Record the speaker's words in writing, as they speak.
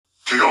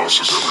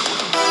Chaos is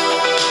everywhere.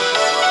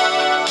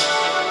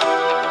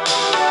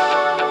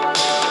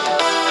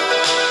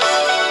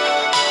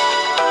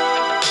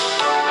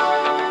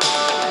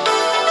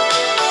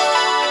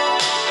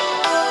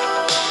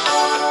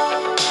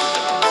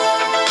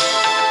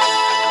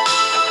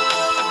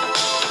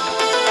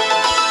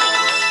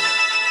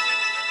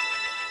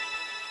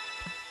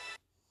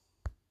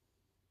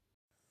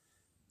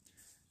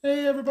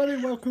 Hey everybody,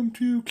 welcome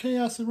to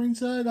Chaos at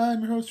Ringside.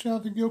 I'm your host,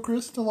 Jonathan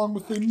Gilchrist, along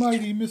with the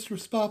mighty Mr.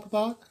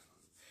 Spopabot.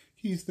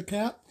 He's the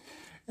cat.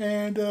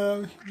 And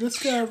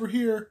this guy over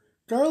here,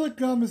 garlic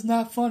gum is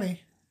not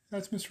funny.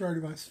 That's Mr.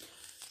 Artivice.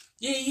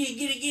 Yeah,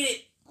 get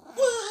it.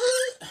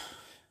 What?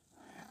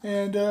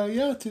 And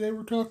yeah, today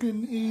we're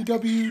talking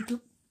AEW.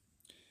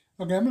 Okay,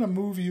 I'm going to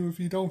move you if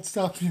you don't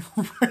stop me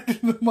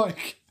right in the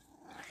mic.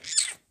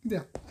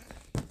 Yeah.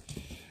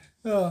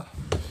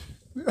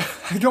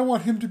 I don't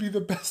want him to be the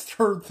best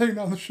third thing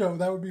on the show.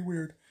 That would be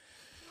weird.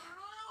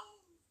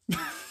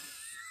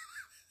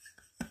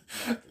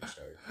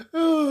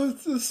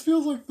 This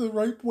feels like the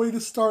right way to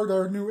start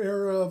our new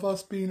era of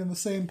us being in the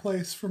same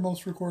place for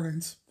most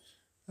recordings.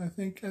 I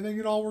think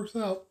it all works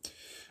out.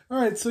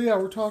 All right, so yeah,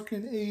 we're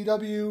talking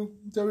AEW,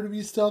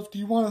 WWE stuff. Do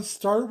you want to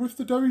start with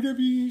the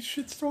WWE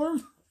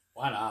shitstorm?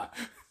 Why not?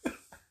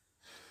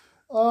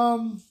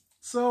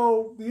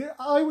 So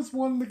I was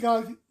one that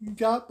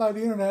got by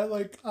the internet.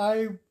 Like,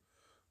 I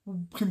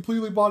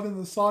completely bought into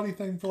the Saudi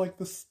thing for like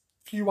the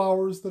few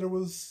hours that it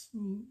was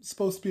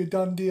supposed to be a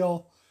done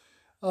deal.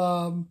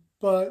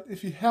 But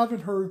if you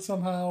haven't heard,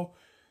 somehow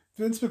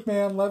Vince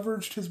McMahon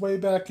leveraged his way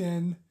back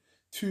in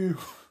to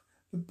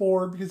the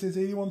board because he has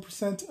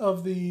 81%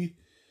 of the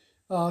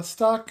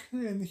stock,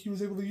 and he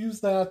was able to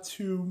use that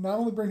to not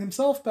only bring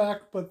himself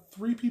back, but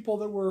 3 people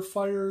that were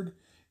fired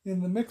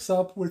in the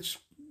mix-up, which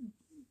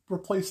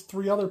replaced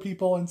 3 other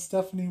people, and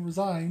Stephanie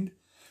resigned.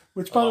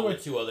 Which, by the way,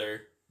 with 2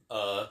 other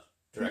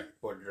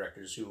board of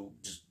directors who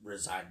just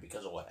resigned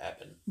because of what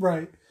happened.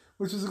 Right,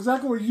 which is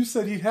exactly what you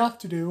said he'd have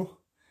to do.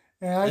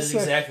 And That's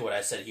exactly what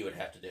I said he would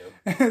have to do.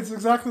 And it's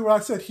exactly what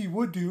I said he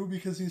would do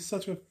because he's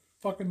such a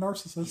fucking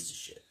narcissist. Piece of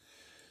shit.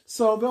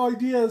 So the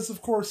idea is,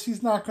 of course,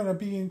 he's not going to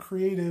be in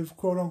creative,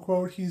 quote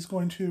unquote. He's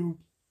going to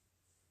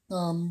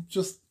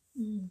just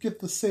get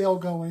the sale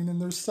going, and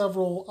there's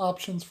several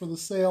options for the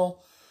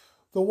sale.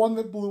 The one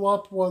that blew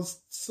up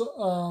was,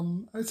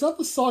 it's not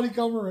the Saudi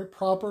government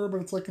proper,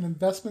 but it's like an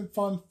investment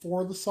fund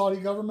for the Saudi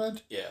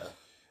government. Yeah.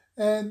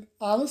 And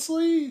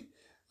honestly,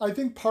 I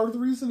think part of the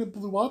reason it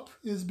blew up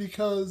is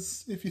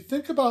because if you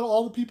think about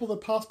all the people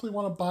that possibly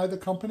want to buy the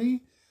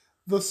company,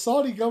 the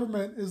Saudi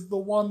government is the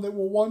one that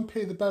will, 1,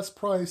 pay the best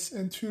price,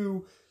 and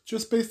 2,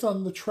 just based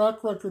on the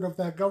track record of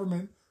that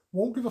government,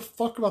 won't give a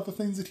fuck about the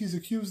things that he's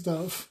accused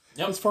of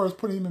as far as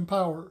putting him in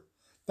power.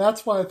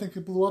 That's why I think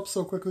it blew up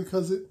so quickly,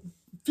 because it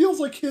feels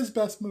like his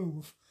best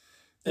move.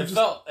 It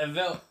felt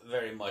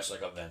very much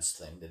like a Vince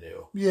thing to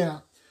do. Yeah.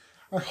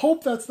 I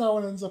hope that's not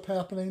what ends up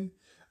happening.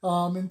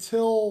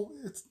 Until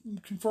it's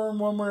confirmed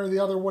one way or the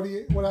other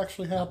what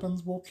actually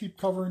happens, we'll keep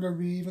covering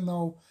WWE, even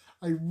though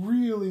I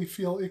really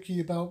feel icky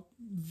about...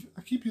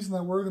 I keep using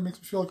that word. It makes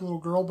me feel like a little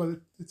girl,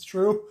 but it's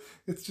true.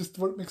 It's just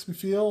what it makes me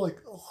feel like.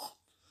 Ugh.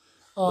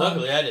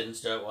 Luckily, I didn't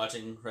start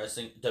watching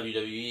wrestling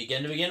WWE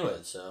again to begin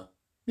with, so...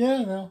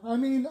 Yeah, no. I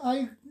mean,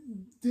 I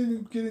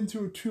didn't get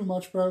into it too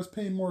much, but I was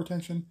paying more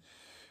attention.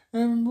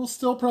 And we'll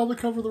still probably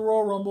cover the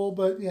Royal Rumble,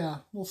 but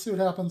yeah, we'll see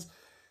what happens.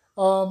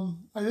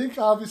 I think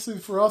obviously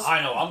for us...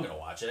 I know I'm going to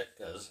watch it,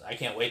 because I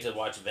can't wait to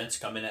watch Vince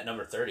come in at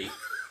number 30.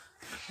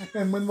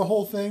 And win the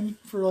whole thing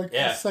for like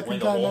the second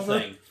time ever.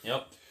 Thing.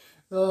 Yep.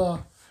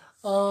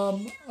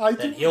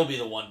 Then he'll be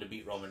the one to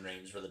beat Roman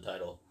Reigns for the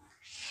title.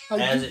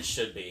 It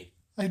should be.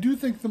 I do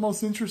think the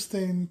most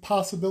interesting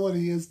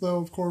possibility is, though,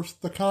 of course,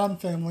 the Khan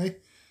family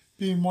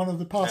being one of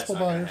the possible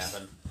buyers.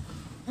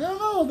 I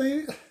don't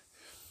know.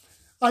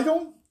 I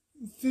don't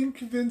think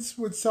Vince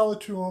would sell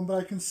it to him, but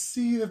I can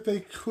see that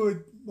they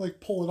could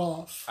pull it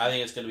off. I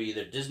think it's going to be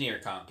either Disney or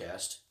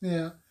Comcast.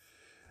 Yeah.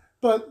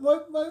 But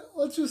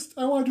let's just...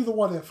 I want to do the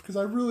what if, because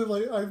I really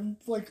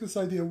like this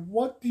idea.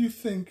 What do you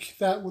think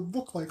that would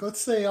look like?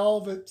 Let's say all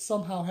of it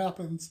somehow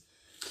happens.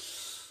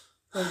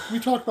 We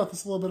talked about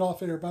this a little bit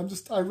off air, but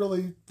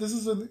this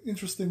is an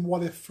interesting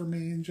what if for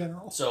me in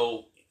general.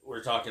 So,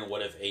 we're talking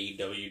what if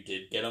AEW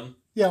did get him?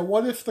 Yeah,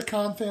 what if the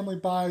Khan family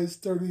buys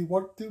WWE?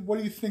 What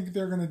do you think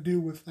they're going to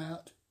do with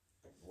that?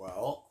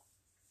 Well,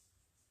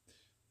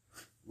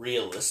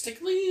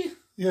 realistically,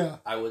 yeah,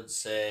 I would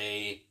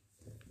say...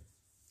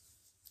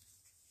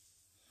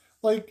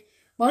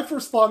 my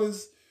first thought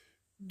is,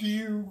 do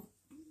you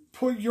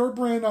put your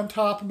brand on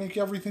top and make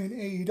everything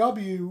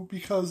AEW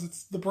because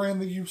it's the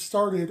brand that you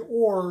started,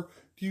 or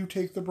do you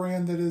take the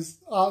brand that is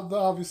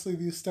obviously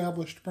the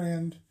established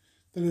brand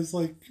that is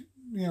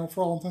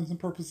for all intents and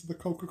purposes, the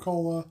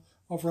Coca-Cola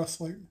of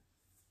wrestling?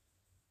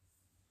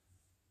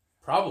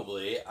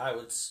 Probably, I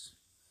would...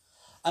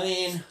 I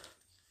mean...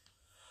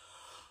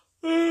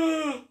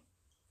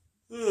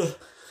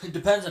 It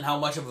depends on how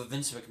much of a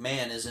Vince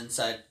McMahon is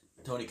inside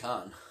Tony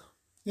Khan.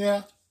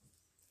 Yeah.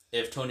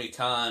 If Tony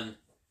Khan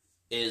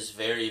is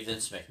very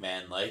Vince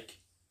McMahon-like,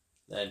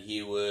 then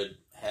he would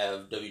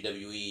have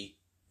WWE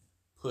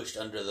pushed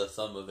under the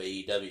thumb of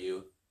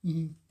AEW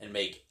and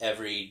make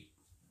every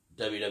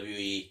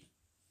WWE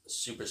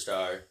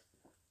superstar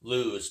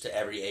lose to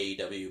every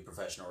AEW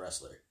professional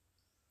wrestler.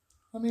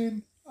 I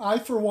mean, I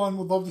for one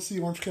would love to see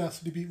Orange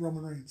Cassidy beat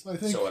Roman Reigns.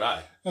 So would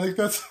I. I think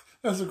that's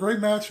a great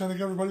match. I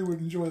think everybody would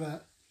enjoy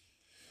that.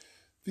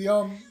 The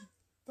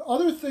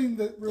other thing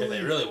that really, if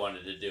they really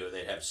wanted to do it,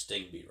 they'd have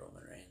Sting beat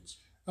Roman Reigns.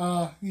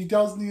 He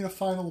does need a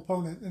final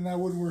opponent, and that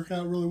would work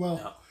out really well.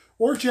 No.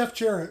 Or Jeff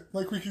Jarrett,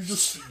 like we could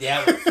just.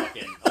 Yeah, we're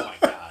fucking. Oh my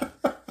god.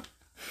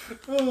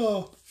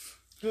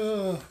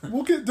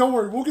 Don't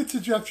worry, we'll get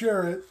to Jeff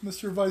Jarrett,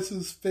 Mr.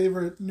 Vice's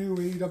favorite new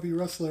AEW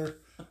wrestler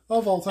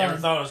of all time.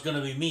 Never thought it was going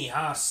to be me,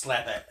 huh?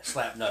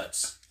 Slap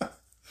nuts.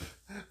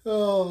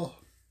 Oh.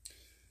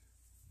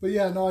 But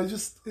yeah, no,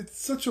 it's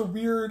such a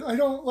weird, I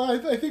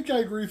think I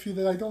agree with you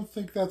that I don't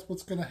think that's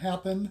what's going to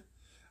happen.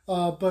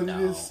 But no.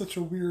 It is such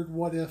a weird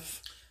what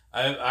if.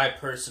 I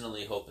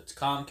personally hope it's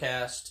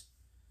Comcast.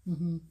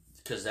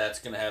 Because that's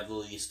going to have the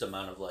least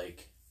amount of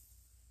like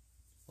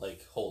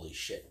holy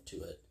shit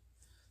to it.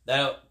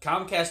 Now,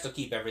 Comcast will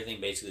keep everything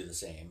basically the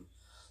same.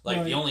 Like,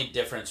 right. The only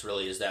difference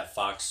really is that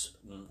Fox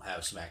won't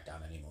have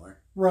SmackDown anymore.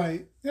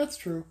 Right. That's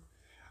true.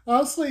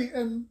 Honestly,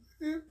 and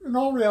in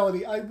all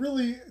reality, I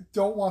really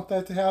don't want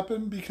that to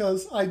happen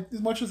because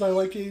as much as I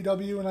like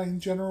AEW and I in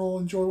general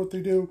enjoy what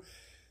they do,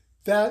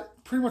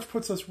 that pretty much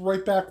puts us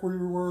right back where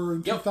we were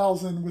in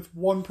 2000 with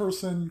one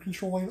person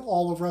controlling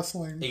all of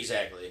wrestling.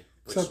 Exactly.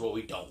 Which is what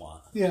we don't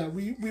want. Yeah,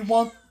 we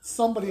want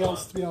somebody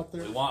else to be out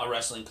there. We want a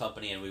wrestling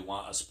company and we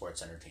want a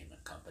sports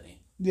entertainment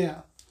company.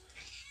 Yeah.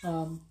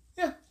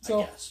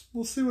 So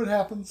we'll see what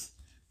happens.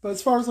 But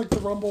as far as like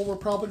the Rumble, we're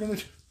probably going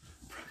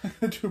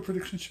to do a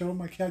prediction show.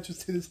 My cat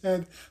just hit his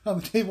head on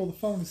the table the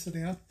phone is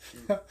sitting on.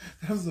 That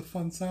was a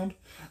fun sound.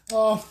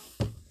 But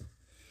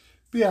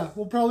yeah,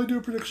 we'll probably do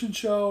a prediction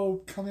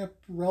show coming up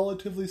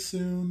relatively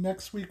soon.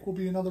 Next week will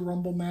be another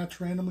Rumble match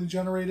randomly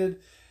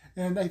generated.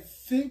 And I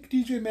think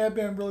DJ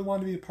Madman really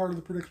wanted to be a part of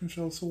the prediction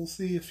show, so we'll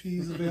see if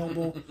he's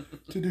available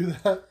to do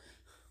that.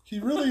 He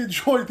really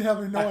enjoyed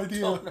having no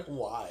idea. I don't know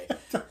why.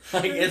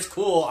 Like, it's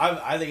cool.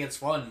 I think it's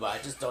fun, but I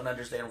just don't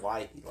understand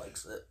why he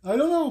likes it. I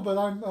don't know, but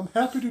I'm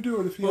happy to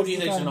do it if he Who do you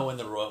think's going to win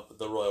the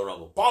Royal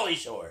Rumble? Pauly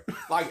Shore.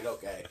 Like it,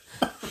 okay.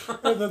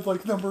 And then,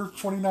 like, number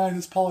 29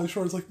 is Pauly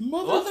Shore. It's like,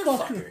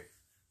 motherfucker.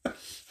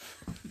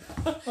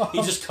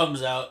 He just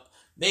comes out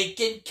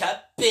making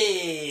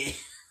copy.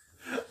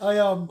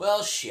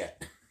 Well,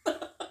 shit.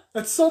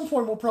 At some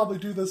point, we'll probably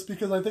do this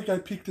because I think I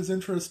piqued his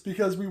interest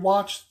because we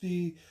watched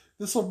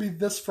this will be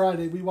this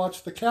Friday, we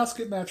watched the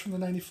casket match from the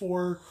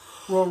 94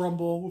 Royal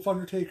Rumble with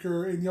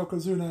Undertaker and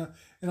Yokozuna,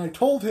 and I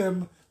told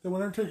him that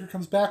when Undertaker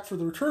comes back for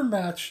the return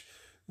match,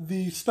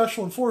 the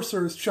special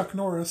enforcer is Chuck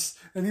Norris,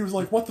 and he was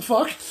like, what the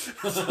fuck?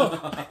 So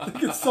I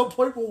think at some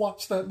point we'll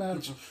watch that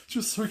match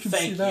just so we can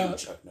see that.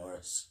 Thank you, Chuck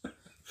Norris.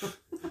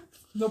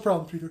 No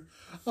problem, Peter.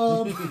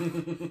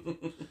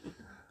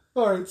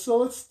 Alright, so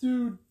let's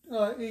do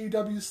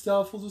AEW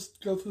stuff. We'll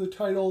just go through the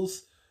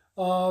titles.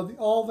 The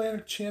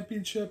All-Atlantic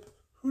Championship.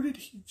 Who did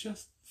he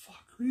just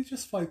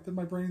fight that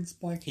my brain's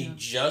blanking He on?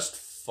 just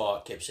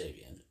fought Kip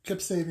Sabian. Kip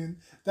Sabian.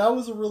 That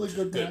was a really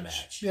good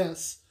match.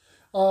 Yes.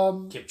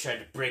 Kip tried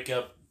to break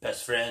up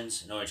best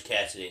friends and Orange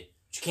Cassidy.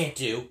 Which you can't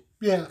do.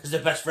 Yeah. Because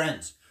they're best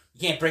friends.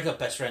 You can't break up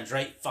best friends,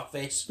 right?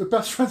 Fuckface. They're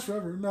best friends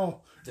forever.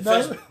 No.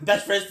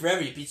 Best friends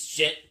forever, you piece of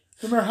shit.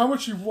 No matter how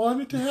much you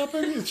want it to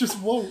happen, it just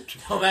won't.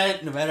 No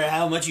matter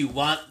how much you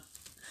want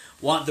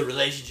the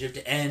relationship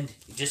to end,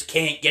 you just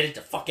can't get it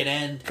to fucking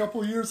end. A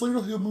couple of years later,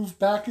 he'll move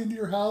back into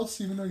your house,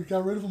 even though you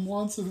got rid of him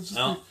once, and it's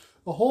just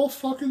a whole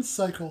fucking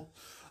cycle.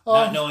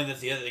 Not knowing that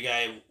the other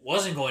guy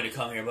wasn't going to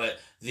come here, but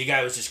the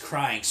guy was just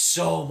crying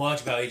so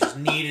much about it, he just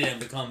needed him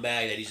to come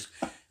back that he just,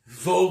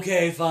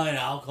 okay, fine,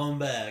 I'll come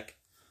back.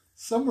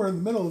 Somewhere in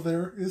the middle of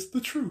there is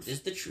the truth.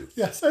 Is the truth.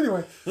 Yes,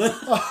 anyway.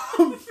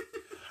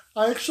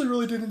 I actually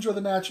really did enjoy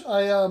the match.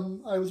 I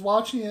was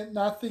watching it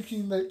not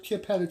thinking that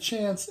Kip had a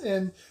chance,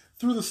 and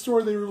through the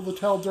story they were able to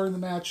tell during the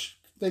match,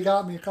 they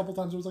got me a couple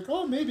times. I was like,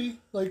 oh, maybe.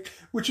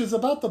 Which is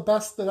about the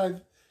best that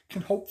I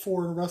can hope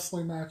for in a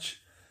wrestling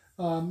match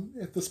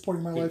at this point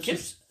in my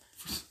life.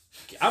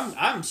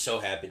 I'm so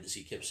happy to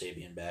see Kip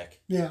Sabian back.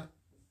 Yeah.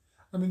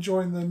 I'm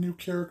enjoying the new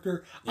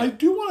character. Yeah. I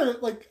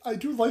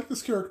do like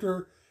this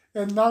character,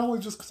 and not only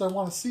just because I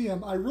want to see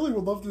him, I really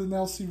would love to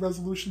now see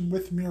Resolution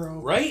with Miro.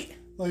 Right?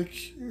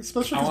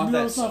 Especially because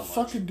Miro's not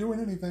fucking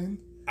doing anything.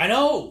 I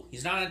know!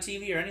 He's not on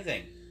TV or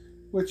anything.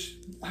 Which,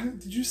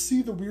 did you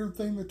see the weird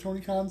thing that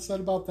Tony Khan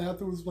said about that?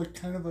 That was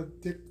kind of a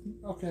dick.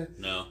 Okay.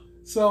 No.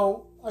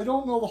 So, I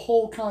don't know the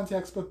whole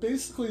context, but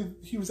basically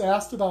he was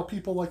asked about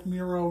people like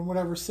Miro and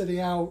whatever sitting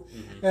out,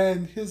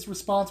 and his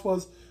response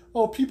was,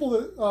 oh, people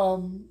that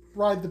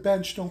ride the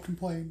bench don't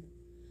complain.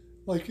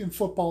 In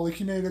football.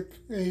 He made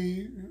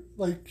a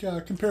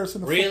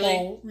comparison of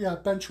football. Yeah,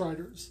 bench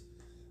riders.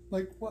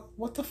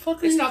 What the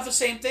fuck? It's not the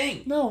same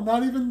thing. No,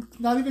 not even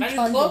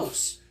kind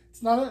close. of.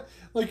 It's not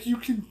like you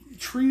can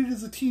treat it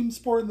as a team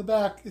sport in the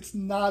back. It's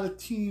not a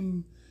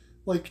team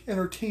like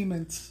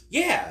entertainment.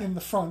 Yeah. In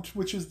the front,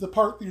 which is the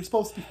part that you're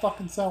supposed to be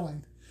fucking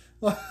selling.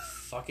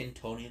 Fucking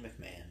Tony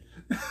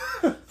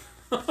McMahon.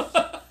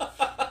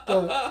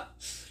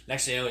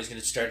 Next thing you know, he's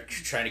going to start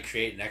trying to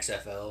create an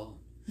XFL.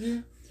 Yeah.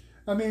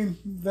 I mean,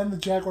 then the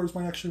Jaguars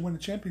might actually win a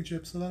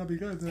championship, so that'll be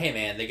good. Hey,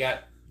 man, they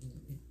got...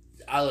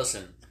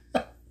 listen.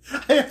 I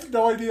have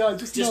no idea. I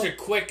just know. A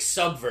quick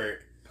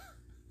subvert.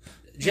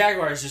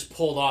 Jaguars just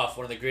pulled off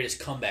one of the greatest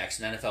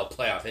comebacks in NFL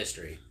playoff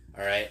history.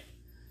 All right?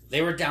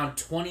 They were down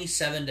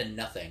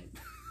 27-0,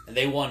 and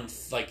they won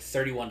like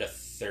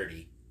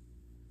 31-30.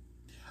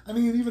 I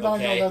mean, even I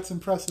know that's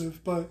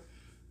impressive, but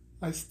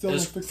I still don't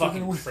think they're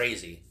fucking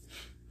crazy.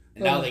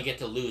 And now they get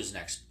to lose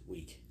next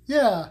week.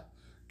 Yeah.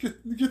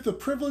 Get the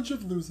privilege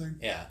of losing.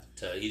 Yeah,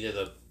 to either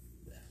the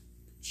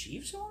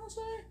Chiefs, I want to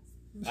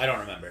say? I don't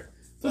remember.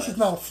 This is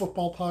not a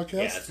football podcast.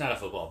 Yeah, it's not a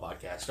football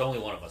podcast. Only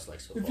one of us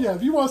likes football.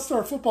 If you want to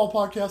start a football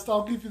podcast,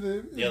 I'll give you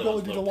the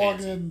ability to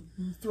log in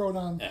and throw it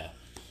on. Yeah.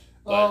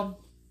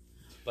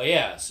 But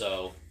yeah,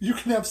 so... You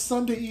can have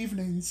Sunday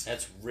evenings.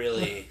 That's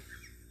really...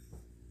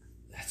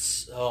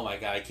 Oh my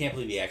god, I can't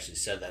believe he actually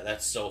said that.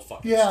 That's so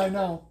fucking stupid. I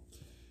know.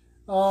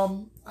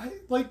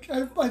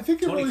 I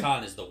think Tony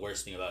Khan is the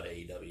worst thing about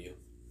AEW.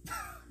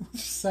 Which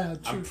is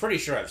sad, too. I'm pretty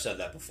sure I've said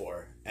that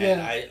before.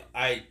 And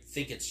I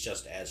think it's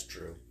just as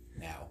true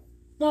now.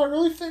 No, I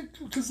really think,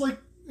 because, like,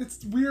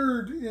 it's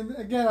weird, and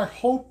again, I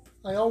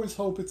always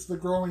hope it's the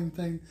growing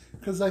thing,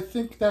 because I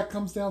think that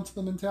comes down to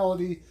the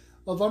mentality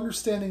of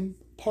understanding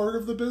part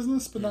of the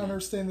business, but not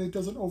understanding it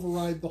doesn't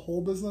override the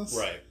whole business.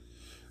 Right.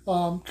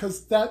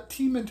 Because that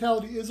team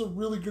mentality is a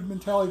really good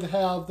mentality to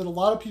have, that a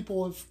lot of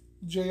people, if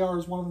JR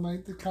is one of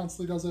them that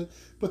constantly does it,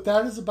 but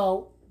that is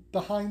about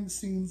behind the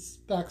scenes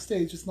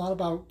backstage. It's not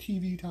about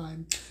TV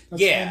time.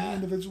 That's when the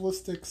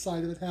individualistic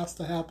side of it has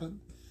to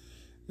happen.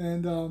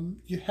 And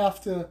you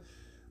have to,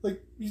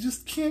 like, you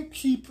just can't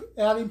keep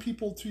adding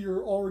people to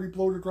your already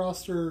bloated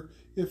roster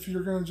if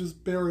you're going to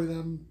just bury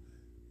them.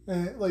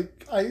 And,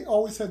 like, I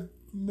always had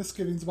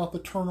misgivings about the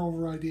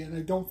turnover idea, and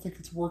I don't think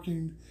it's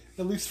working,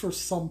 at least for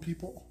some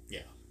people.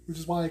 Yeah. Which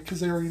is why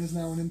Kazarian is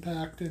now an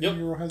Impact, and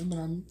Miro hasn't been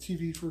on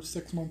TV for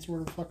 6 months or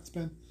whatever the fuck it's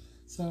been.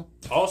 So.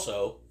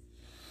 Also,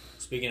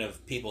 speaking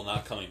of people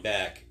not coming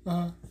back,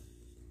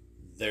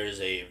 there's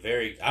a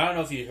very... I don't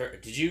know if you heard...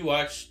 Did you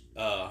watch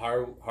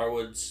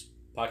Harwood's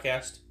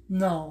podcast?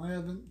 No, I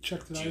haven't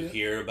checked it out yet. Did you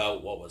hear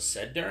about what was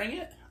said during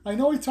it? I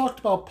know he talked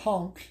about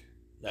Punk.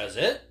 That's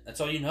it? That's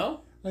all you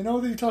know? I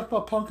know that he talked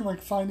about Punk and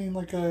like finding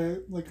like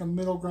a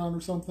middle ground or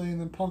something, and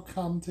then Punk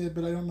commented,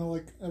 but I don't know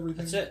like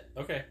everything. That's it.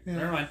 Okay,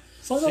 never mind.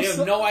 So you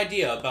have no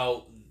idea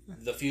about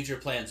the future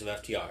plans of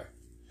FTR.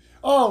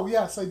 Oh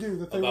yes, I do.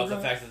 That they about the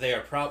fact that they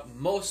are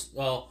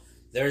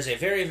there's a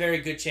very, very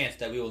good chance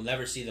that we will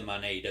never see them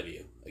on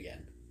AEW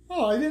again.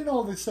 Oh, I didn't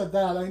know they said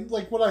that.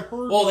 What I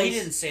heard. Well, they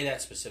didn't say that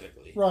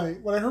specifically.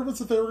 Right. What I heard was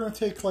that they were going to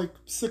take like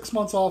 6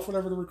 months off,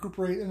 whatever, to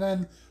recuperate, and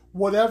then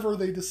whatever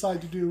they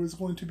decide to do is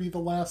going to be the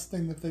last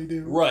thing that they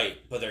do. Right,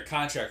 but their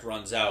contract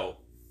runs out.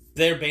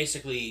 They're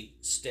basically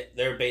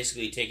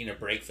taking a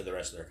break for the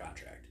rest of their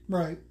contract.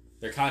 Right.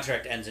 Their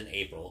contract ends in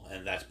April,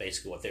 and that's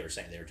basically what they were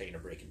saying. They were taking a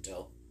break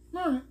until.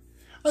 All right.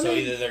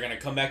 Either they're going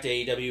to come back to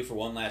AEW for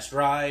one last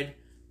ride,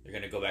 they're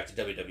going to go back to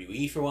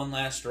WWE for one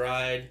last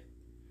ride,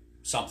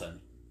 something.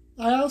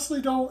 I honestly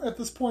don't at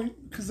this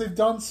point, because they've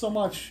done so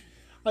much.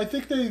 I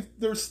think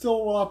there's still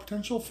a lot of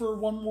potential for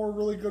one more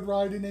really good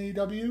ride in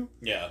AEW.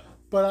 Yeah.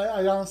 But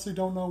I honestly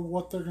don't know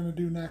what they're going to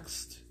do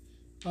next.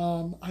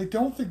 I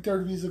don't think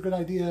WWE is a good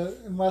idea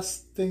unless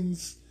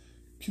things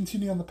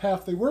continue on the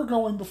path they were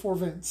going before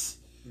Vince.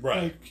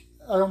 Right. Like,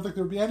 I don't think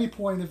there would be any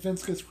point if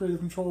Vince gets creative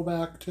control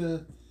back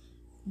to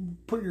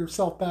put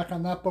yourself back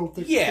on that boat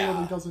that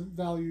clearly doesn't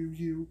value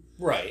you.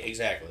 Right,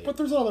 exactly. But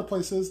there's other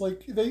places.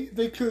 Like,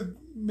 they could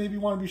maybe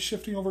want to be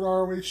shifting over to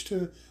ROH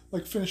to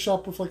like finish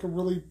up with like a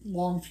really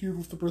long feud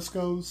with the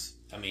Briscoes.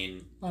 I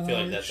mean, I feel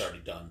like that's already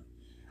done.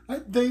 I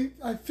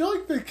feel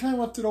like they kind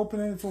of left it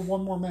open-ended for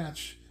one more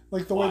match.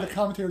 Like the way the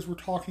commentators were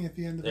talking at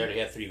the end of it. They already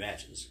had 3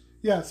 matches.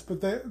 Yes,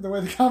 but the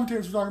way the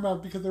commentators were talking about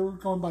it, because they were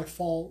going by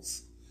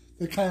falls.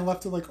 They kind of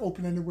left it like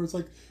open-ended where it's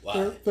like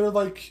they're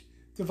like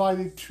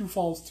divided 2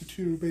 falls to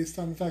 2 based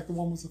on the fact that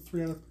one was a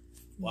 3 out of...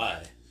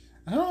 Why?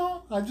 I don't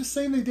know. I'm just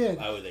saying they did.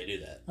 Why would they do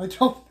that?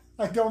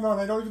 I don't know, and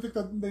I don't even think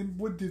that they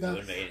would do that. That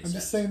wouldn't make any I'm sense.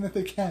 just saying that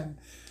they can.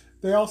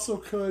 They also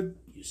could...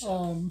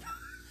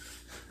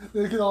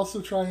 They could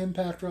also try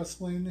Impact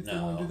Wrestling if they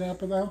want to do that,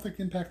 but I don't think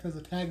Impact has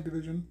a tag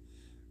division,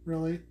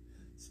 really.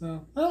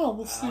 So, I don't know.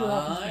 We'll see what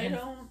happens. I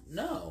don't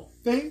know.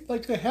 They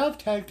have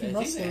tag team wrestlers.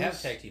 I think they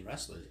have tag team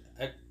wrestlers.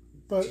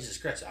 But Jesus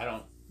Christ, I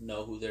don't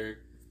know who their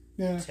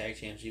tag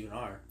champs even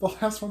are. The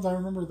last ones I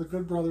remember are the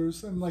Good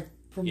Brothers, and like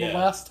from the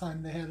last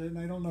time they had it, and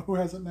I don't know who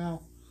has it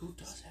now. Who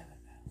does have it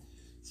now?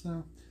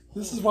 So,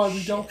 this is why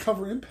we don't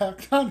cover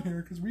Impact on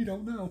here, because we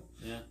don't know.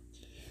 Yeah.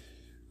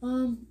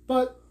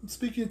 But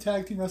speaking of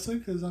tag team wrestling,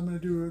 because I'm going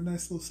to do a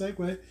nice little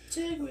segue.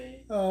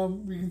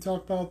 We can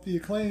talk about the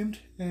Acclaimed,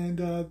 and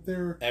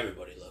they're...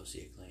 Everybody loves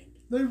the Acclaimed.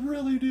 They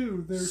really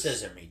do.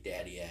 Scissor me,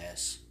 daddy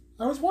ass.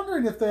 I was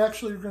wondering if they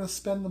actually were going to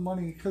spend the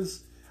money,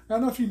 because I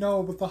don't know if you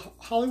know, but the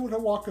Hollywood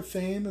Walk of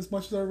Fame, as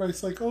much as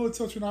everybody's like, oh, it's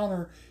such an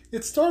honor,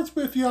 it starts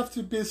with you have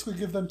to basically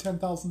give them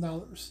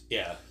 $10,000.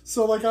 Yeah.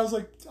 So, like, I was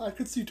like, I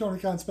could see Tony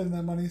Khan spending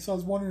that money, so I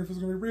was wondering if it was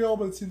going to be real,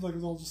 but it seems like it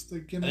was all just a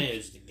gimmick. I think it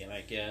was just a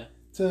gimmick, yeah.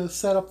 To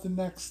set up the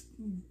next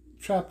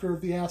chapter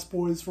of the Ass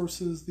Boys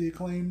versus the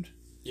Acclaimed.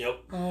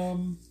 Yep.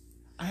 I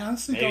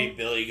honestly Maybe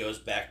Billy goes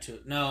back to...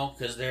 No,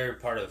 because they're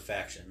part of a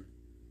faction.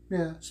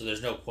 Yeah. So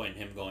there's no point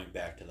in him going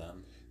back to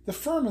them. The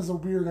Firm is a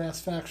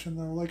weird-ass faction,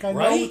 though. Like, I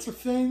right? know it's a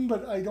thing,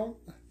 but I don't...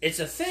 It's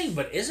a thing,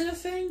 but is it a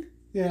thing?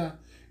 Yeah.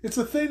 It's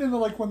a thing, and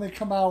like, when they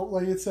come out,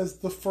 like, it says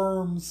the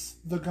Firm's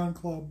the Gun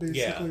Club,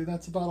 basically. Yeah.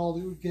 That's about all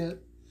that we get.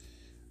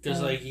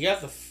 Because, like, you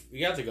got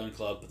the Gun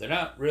Club, but they're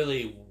not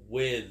really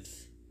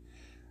with...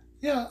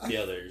 the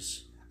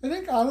others. I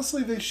think,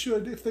 honestly, they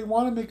should, if they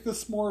want to make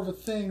this more of a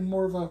thing,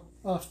 more of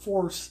a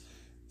force,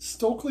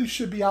 Stokely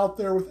should be out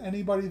there with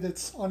anybody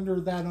that's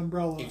under that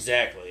umbrella.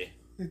 Exactly.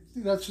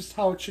 That's just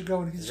how it should go.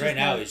 And he's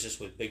now he's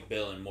just with Big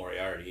Bill and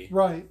Moriarty.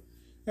 Right.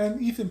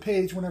 And Ethan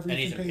Page whenever and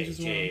Ethan Page is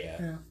around.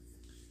 Yeah.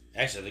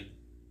 Actually,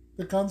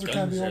 the Guns are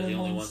kind of the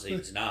only ones that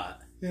he's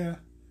not. Yeah.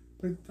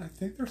 But I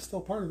think they're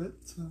still part of it.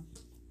 So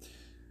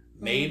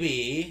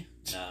maybe.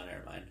 No,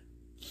 never mind.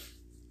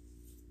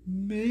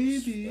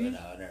 Maybe.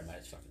 No, never mind.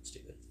 It's fucking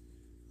stupid.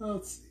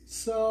 Let's see.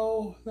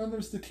 So then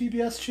there's the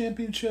TBS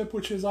Championship,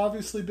 which is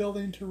obviously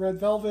building to Red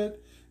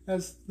Velvet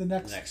as the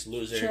next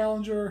loser.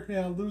 Challenger.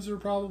 Yeah, loser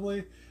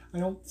probably. I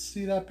don't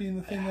see that being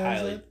the thing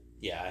that is it.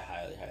 Yeah, I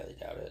highly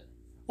doubt it.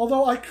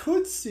 Although I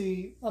could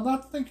see, I'm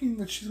not thinking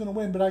that she's going to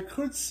win, but I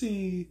could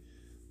see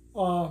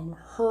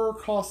her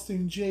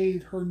costing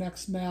Jade her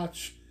next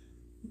match,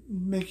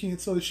 making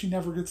it so that she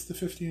never gets to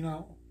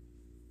 50-0.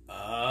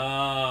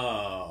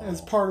 Oh.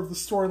 As part of the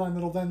storyline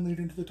that'll then lead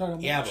into the title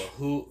match. Yeah,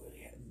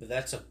 but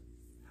that's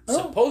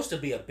supposed to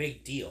be a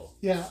big deal.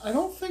 Yeah, I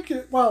don't think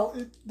it... Well,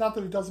 not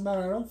that it doesn't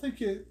matter. I don't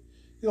think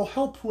it'll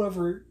help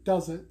whoever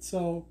does it.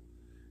 So,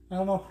 I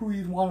don't know who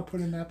you'd want to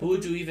put in that. Who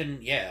would you even...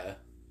 Yeah.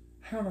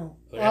 I don't know.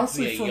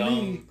 Honestly, for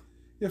me,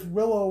 if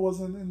Willow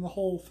wasn't in the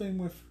whole thing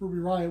with Ruby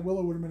Riott,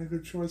 Willow would have been a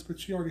good choice, but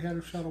she already had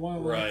her shot a while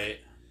ago. Right.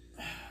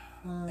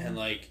 And,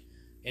 like,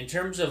 in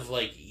terms of,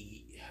 like,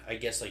 I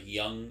guess, like,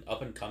 young,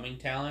 up-and-coming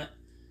talent,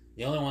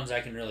 the only ones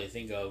I can really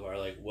think of are,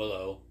 like,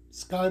 Willow.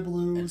 Sky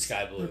Blue. And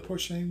Sky Blue. They're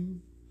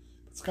pushing.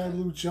 Sky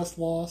Blue just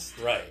lost.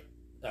 Right.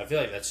 I feel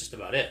like that's just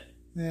about it.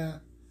 Yeah.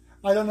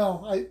 I don't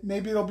know.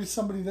 Maybe it'll be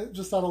somebody that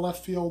just out of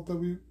left field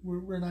that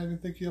we're not even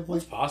thinking of. Like,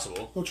 it's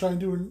possible. They'll try and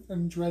do an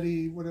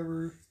Andretti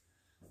whatever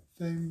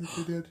thing that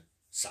they did.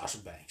 Sasha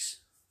Banks.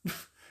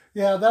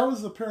 Yeah, that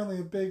was apparently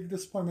a big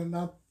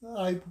disappointment.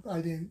 I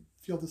didn't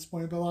feel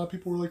disappointed, but a lot of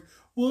people were like,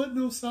 "What?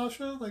 No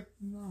Sasha?" Like,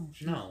 no.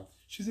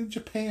 She's in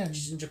Japan.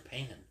 She's in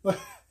Japan.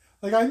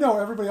 Like, I know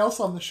everybody else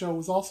on the show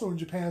was also in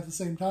Japan at the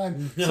same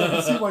time, so I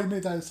can see why you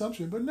made that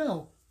assumption. But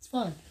no, it's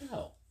fine.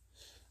 No,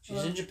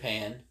 she's in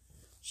Japan.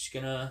 She's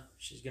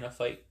gonna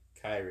fight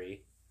Kairi,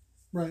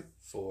 right,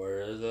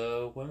 for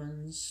the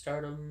women's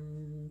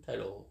Stardom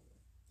title.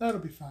 That'll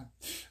be fine.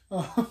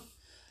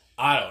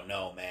 I don't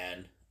know,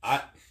 man.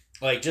 I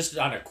like just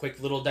on a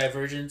quick little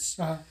divergence.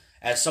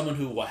 As someone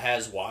who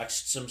has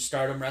watched some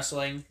Stardom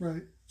wrestling,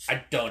 right,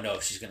 I don't know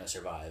if she's gonna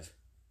survive.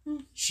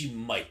 She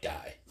might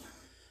die.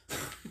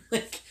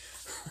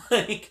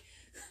 like,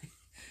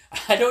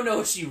 I don't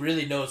know if she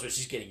really knows what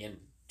she's getting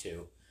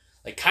into.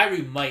 Like,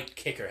 Kairi might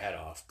kick her head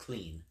off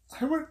clean.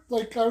 I would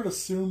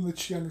assume that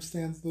she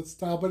understands the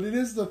style, but it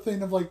is the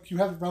thing of, like, you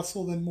haven't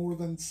wrestled in more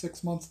than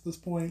 6 months at this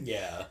point.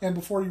 Yeah. And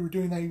before you were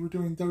doing that, you were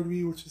doing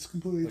WWE, which is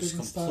completely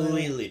different style.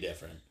 Completely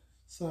different.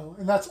 So,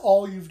 and that's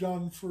all you've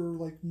done for,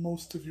 like,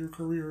 most of your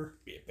career.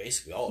 Yeah,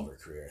 basically all of her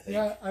career, I think.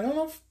 Yeah, I don't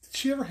know did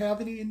she ever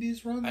have any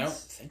indies runs? I don't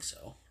think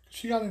so.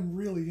 She got in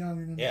really young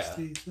in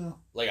NXT, so.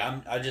 Like,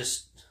 I'm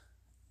just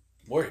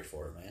worried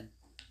for her, man.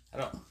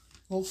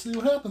 We'll see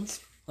what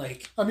happens.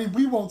 Like, I mean,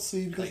 we won't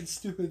see because it's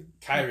stupid.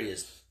 Kairi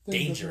is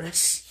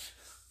dangerous.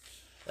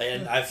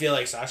 And I feel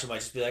like Sasha might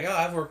just be like, "Oh,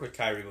 I've worked with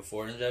Kairi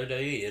before in the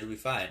WWE. It'll be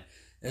fine."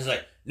 And it's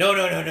like, no,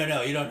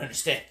 you don't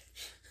understand.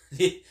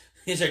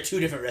 These are two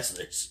different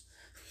wrestlers.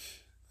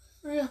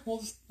 Yeah,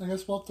 I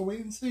guess we'll have to wait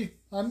and see.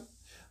 I'm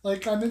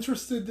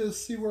interested to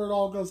see where it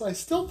all goes. I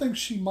still think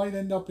she might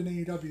end up in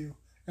AEW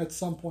at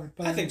some point.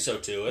 But I think so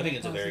too. I think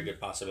it's a very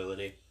good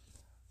possibility.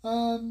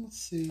 Let's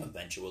see.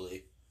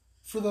 Eventually.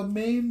 For the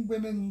main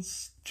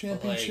women's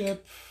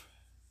championship,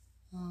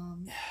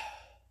 what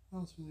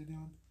else were they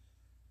doing?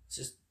 It's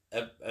just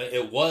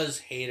it was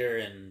Hayter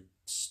and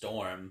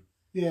Storm.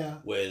 Yeah.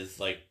 With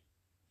like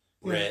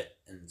Britt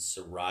and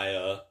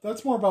Saraya.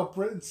 That's more about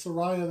Britt and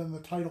Saraya than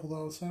the title,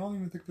 though. So I don't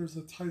even think there's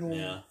a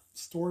title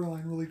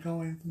storyline really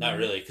going. Not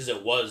really, because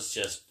it was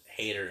just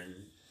Hayter and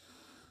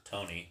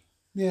Tony.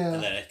 Yeah.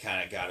 And then it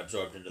kind of got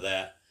absorbed into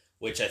that,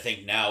 which I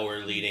think now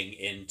we're leading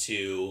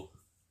into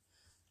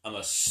I'm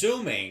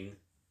assuming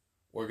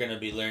we're going to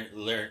be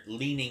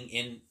leaning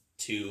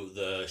into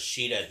the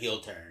Sheeta heel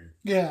turn.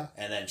 Yeah.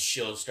 And then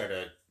she'll start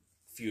a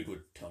feud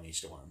with Toni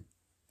Storm.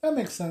 That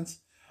makes sense.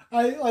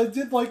 I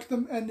did like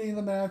them ending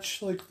the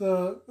match. Like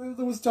it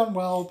was done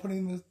well,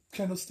 putting the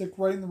candlestick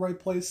right in the right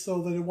place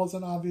so that it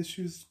wasn't obvious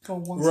she was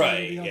going one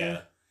side or the other.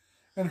 Yeah.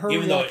 And her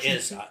even though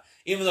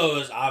it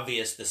was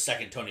obvious the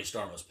second Toni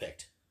Storm was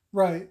picked.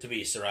 Right. To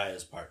be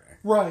Saraya's partner.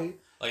 Right.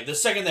 Like the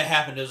second that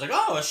happened, it was like,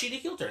 oh, a Sheeta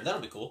heel turn. That'll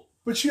be cool.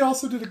 But she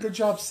also did a good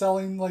job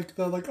selling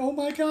oh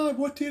my god,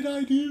 what did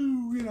I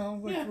do?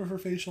 With her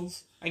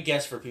facials. I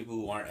guess for people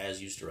who aren't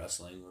as used to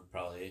wrestling would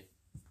probably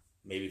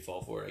maybe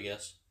fall for it, I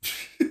guess.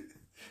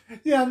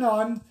 Yeah,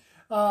 no,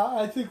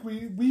 I think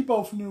we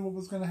both knew what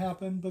was going to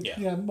happen, but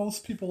yeah,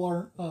 most people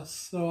aren't us,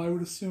 so I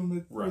would assume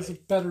it was a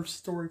better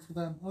story for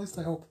them. At least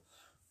I hope.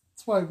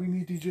 That's why we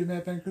need DJ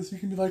Matt Bank, because he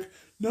can be like,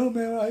 no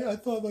man, I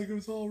thought like it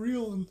was all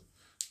real, and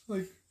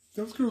like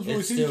those girls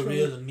really think it's still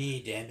real to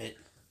me, damn it.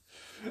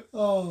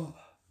 Oh,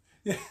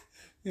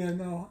 yeah,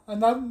 no, I'm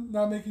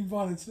not making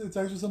fun. It's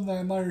actually something I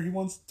admire. He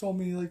once told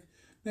me like,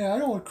 man, I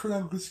don't want Kurt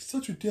Angle because he's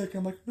such a dick.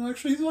 I'm like, no,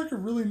 actually, he's like a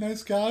really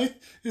nice guy.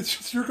 It's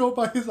just you're going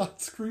by his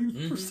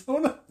on-screen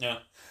persona. Yeah.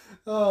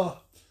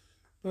 But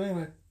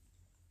anyway,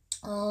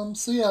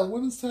 so yeah, the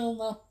women's title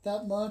not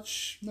that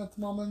much at the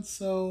moment.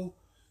 So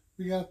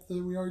we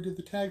already did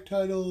the tag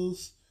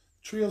titles.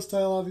 Trios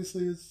title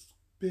obviously is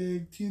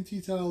big.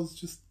 TNT title is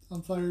just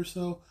on fire.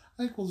 So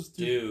I think we'll just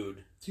do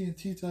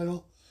TNT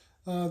title.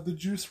 The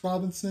Juice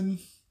Robinson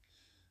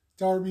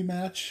Darby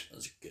match. That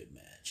was a good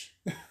match.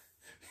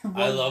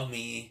 I love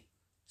me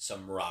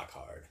some Rock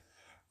Hard.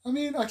 I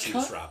mean,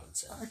 Juice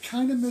Robinson. I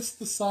kind of missed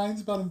the signs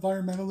about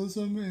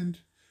environmentalism and.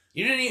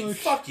 You didn't even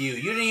fuck you.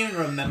 You didn't even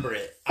remember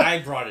it. I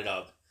brought it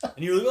up,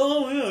 and you were like,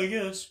 "Oh yeah, I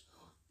guess."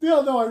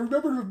 Yeah, no, I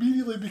remembered it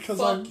immediately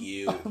because I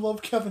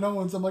love Kevin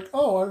Owens. I'm like,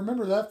 oh, I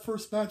remember that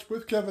first match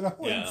with Kevin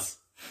Owens.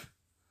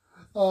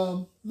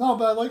 Yeah. No,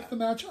 but I like the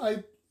match.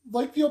 I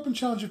like the open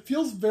challenge. It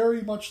feels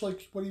very much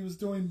like what he was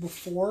doing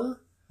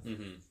before,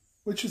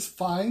 which is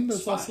fine. But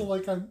it's also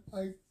like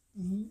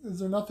is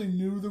there nothing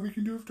new that we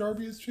can do if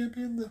Darby is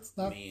champion? That's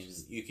not. I mean,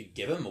 you could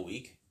give him a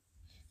week.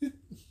 He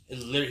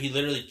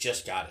literally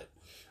just got it.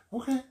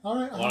 Okay, all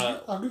right.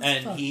 I'll give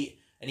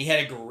he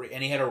had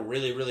a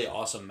really really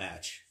awesome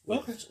match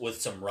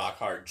with some Rock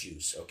Hard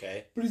juice.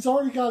 Okay, but he's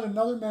already got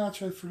another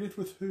match. I forget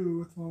with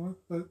who at the moment,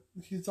 but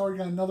he's already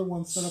got another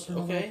one set up for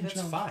another open that's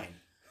challenge. Fine.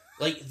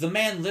 Like the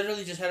man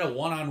literally just had a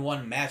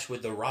one-on-one match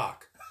with The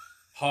Rock.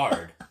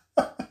 Hard.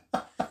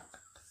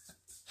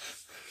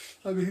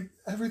 I mean,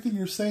 everything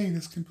you're saying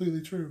is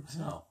completely true. So.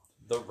 No,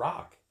 The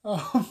Rock.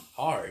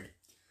 Hard.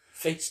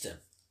 Faced him.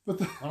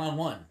 But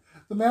one-on-one.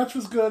 The match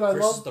was good. I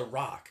love The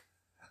Rock.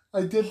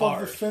 I did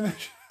love the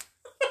finish.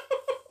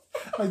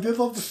 I did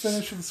love the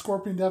finish of the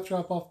Scorpion Death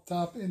Drop off the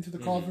top into the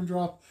Cauldron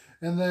Drop,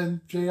 and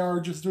then JR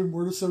just doing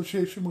word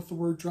association with the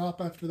word drop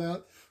after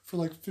that for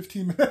like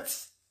 15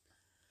 minutes.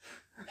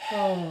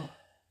 Oh,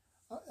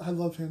 I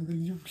love him,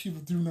 and he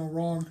will do no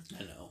wrong.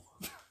 I know.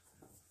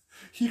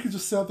 He could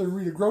just sit out there and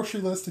read a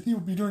grocery list, and he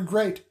would be doing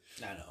great.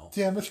 I know.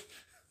 Damn it.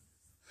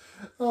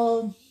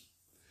 All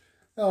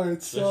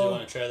right, so... you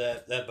want to try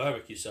that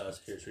barbecue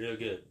sauce here? It's real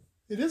good.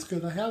 It is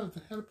good. I had it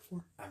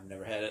before. I've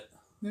never had it.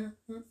 Yeah.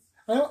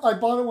 I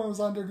bought it when it was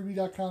on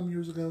WWE.com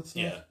years ago. So.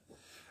 Yeah.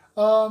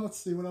 Let's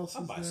see, what else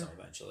I'll is buy there? some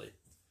eventually.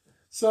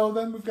 So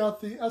then we've got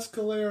the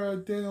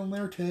Escalera de la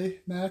Muerte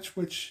match,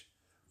 which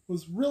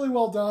was really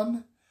well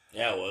done.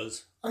 Yeah, it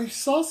was. I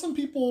saw some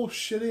people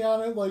shitting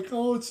on it, like,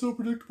 oh, it's so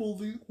predictable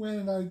to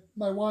win, and I'm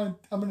going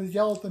to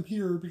yell at them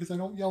here because I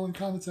don't yell in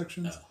comment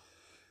sections. No.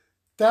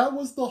 That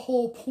was the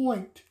whole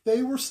point.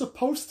 They were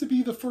supposed to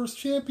be the first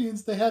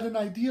champions. They had an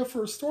idea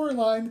for a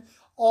storyline.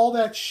 All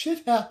that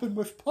shit happened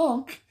with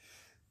Punk.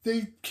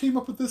 They came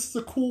up with this as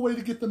a cool way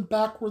to get them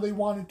back where they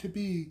wanted to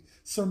be.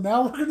 So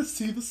now we're going to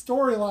see the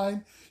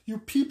storyline. You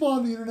people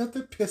on the internet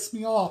that piss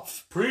me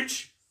off.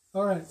 Preach.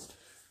 All right.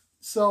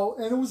 So,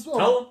 and it was...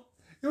 Tell them.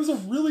 It was a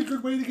really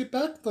good way to get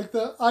back. Like,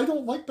 I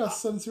don't like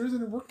Best 7 Series,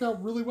 and it worked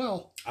out really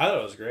well. I thought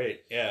it was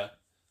great, yeah.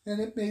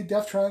 And it made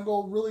Death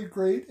Triangle really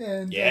great,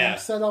 and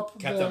set up...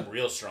 Kept them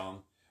real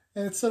strong.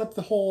 And it set up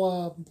the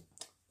whole,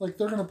 they're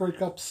going to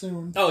break up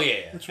soon. Oh,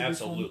 yeah,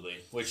 absolutely.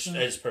 Which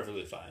is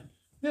perfectly fine.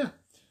 Yeah.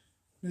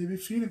 Maybe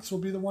Phoenix will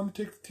be the one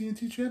to take the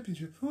TNT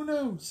Championship. Who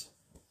knows?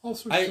 All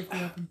sorts of stuff can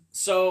happen.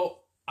 So,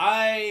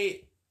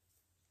 I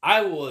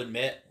will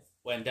admit,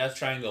 when Death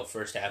Triangle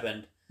first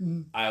happened,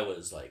 I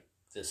was like,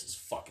 this is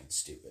fucking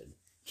stupid.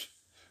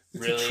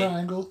 It's a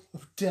triangle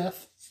of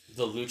death.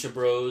 The Lucha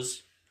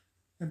Bros.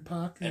 And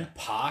Pac. Yeah. And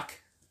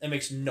Pac. That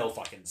makes no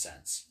fucking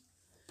sense.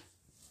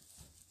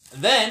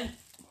 And then,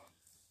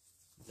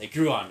 they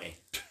grew on me.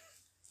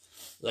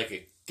 Like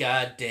a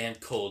goddamn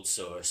cold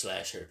sore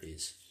 /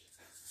 herpes.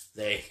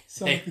 They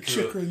like a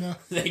chick right now.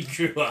 They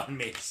grew on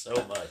me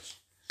so much.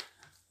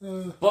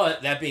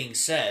 But, that being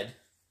said...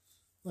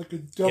 Like a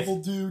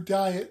double do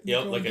diet.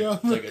 Yep, like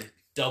a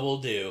double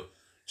do.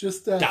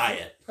 Just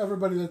diet.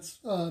 Everybody that's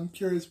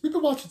curious, we've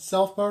been watching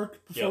South Park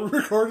before we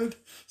recorded.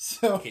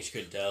 So, in case you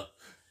couldn't tell.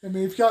 I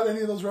mean, if you got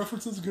any of those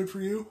references, good for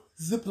you.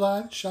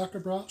 Zipline, Shaka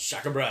Bra.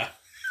 Shaka bra.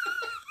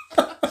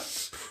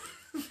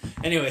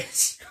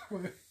 Anyways,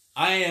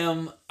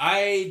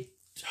 I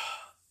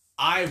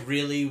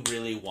really,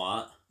 really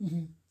want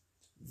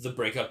the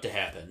breakup to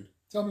happen.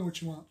 Tell me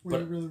what you want. What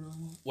do you really, really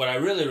want? What I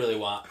really, really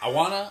want, I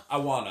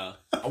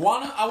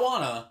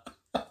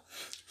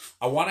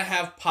wanna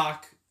have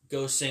Pac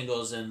go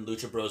singles and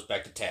Lucha Bros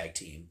back to tag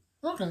team.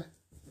 Okay.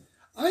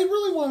 I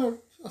really want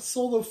a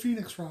solo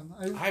Phoenix run.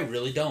 I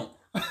really don't.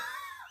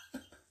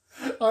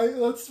 I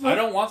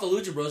don't want the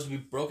Lucha Bros to be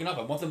broken up.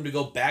 I want them to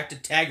go back to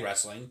tag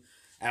wrestling,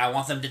 and I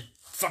want them to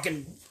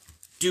fucking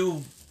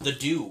do the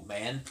do,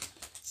 man.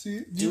 See,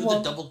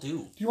 the double do.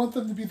 Do you want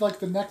them to be like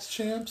the next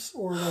champs,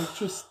 or like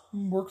just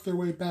work their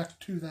way back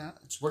to that?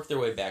 Let's work their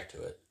way back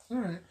to it. All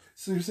right.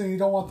 So you're saying you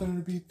don't want them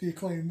to beat the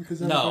Acclaim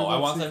because no, I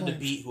want them to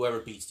beat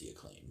whoever beats the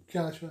Acclaim.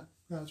 Gotcha.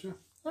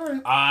 All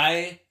right.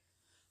 I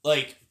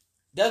like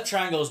Death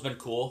Triangle has been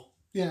cool.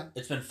 Yeah,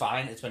 it's been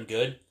fine. It's been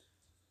good.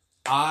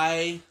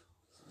 I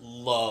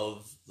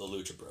love the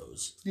Lucha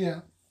Bros.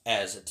 Yeah,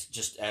 as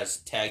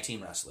tag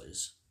team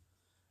wrestlers,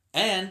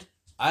 and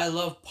I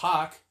love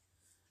Pac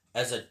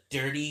as a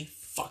dirty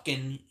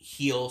fucking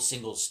heel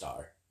singles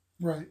star.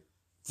 Right.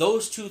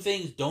 Those two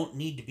things don't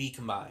need to be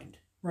combined.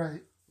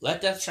 Right.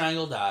 Let Death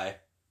Triangle die.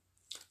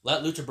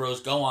 Let Lucha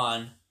Bros go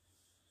on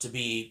to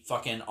be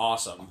fucking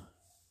awesome.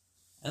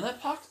 And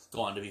let Pac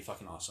go on to be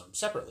fucking awesome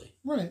separately.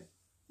 Right.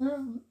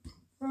 I'm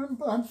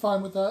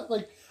fine with that.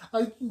 Like,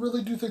 I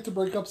really do think the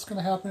breakup's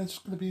going to happen. It's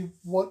just going to be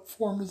what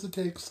form does it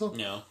take. So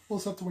we'll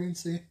just have to wait and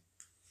see.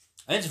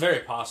 And it's very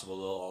possible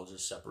they'll all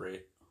just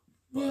separate.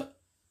 But yeah.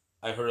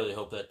 I really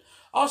hope that.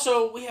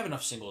 Also, we have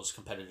enough singles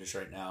competitors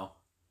right now.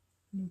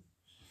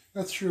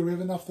 That's true. We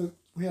have enough that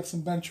we have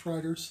some bench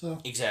riders. So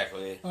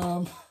exactly.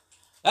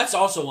 That's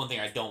also one thing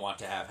I don't want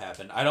to have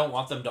happen. I don't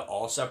want them to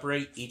all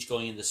separate, each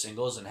going into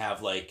singles, and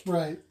have like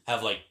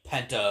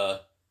Penta,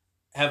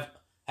 have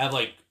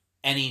like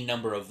any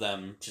number of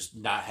them just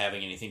not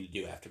having anything to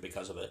do after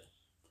because of it.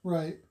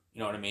 Right. You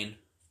know what I mean?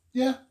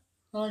 Yeah,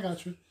 I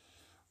got you.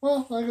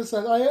 Well, like I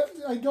said,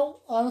 I don't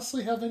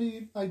honestly have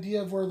any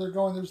idea of where they're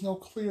going. There's no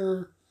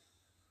clear,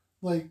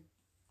 like,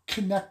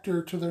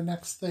 connector to their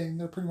next thing.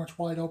 They're pretty much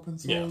wide open,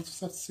 so we'll just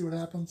have to see what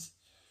happens.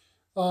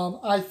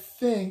 I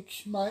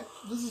think,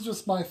 this is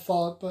just my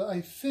thought, but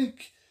I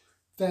think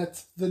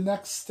that the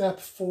next step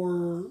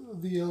for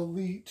the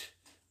Elite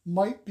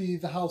might be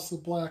the House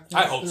of Black.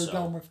 I hope they're so.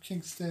 done with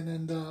Kingston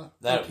and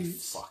that would be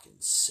fucking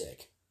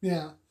sick.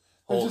 Yeah.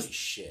 Holy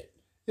shit.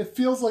 It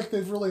feels like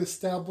they've really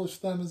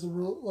established them as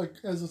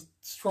a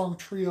strong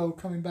trio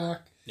coming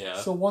back. Yeah.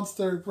 So once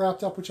they're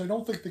wrapped up, which I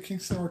don't think the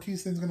Kingston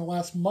Ortiz thing is going to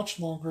last much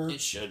longer. It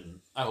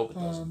shouldn't. I hope it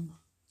doesn't.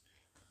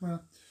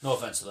 Well, no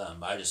offense to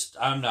them.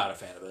 I'm not a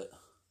fan of it.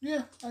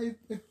 Yeah, I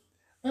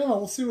don't know.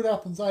 We'll see what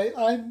happens.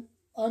 I'm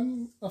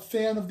a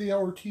fan of the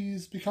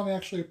Ortiz becoming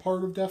actually a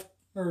part of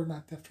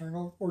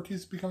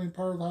Ortiz becoming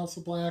part of the House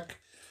of Black,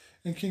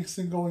 and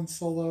Kingston going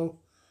solo.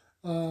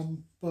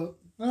 But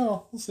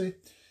no, we'll see.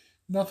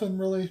 Nothing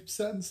really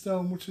set in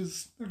stone, which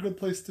is a good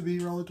place to be,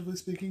 relatively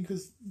speaking,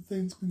 because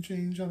things can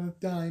change on a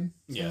dime.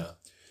 So, yeah.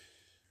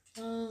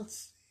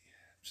 Let's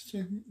see.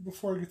 Just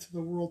before I get to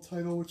the world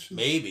title, which is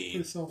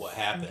maybe what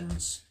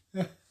happens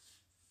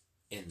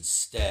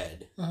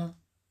instead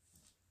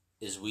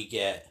is we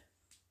get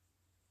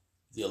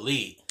the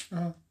Elite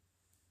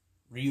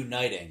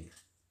reuniting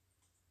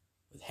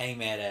with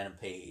Hangman Adam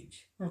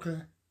Page. Okay.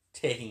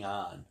 Taking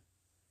on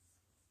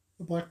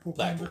the Blackpool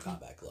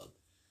Combat Club.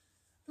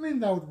 I mean,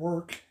 that would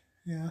work.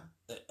 Yeah.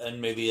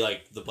 And maybe,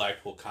 like, the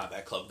Blackpool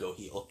Combat Club go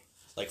heel.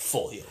 Like,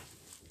 full heel.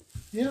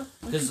 Yeah.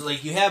 Because,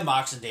 like, you have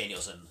Mox and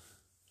Danielson,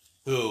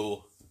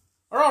 who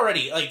are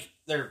already, like,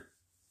 they're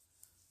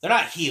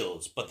not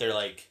heels, but they're,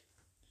 like...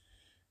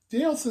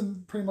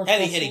 Danielson pretty much...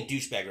 heavy-hitting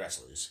douchebag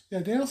wrestlers. Yeah,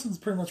 Danielson's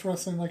pretty much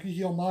wrestling like a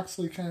heel.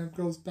 Moxley kind of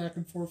goes back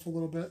and forth a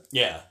little bit.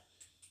 Yeah.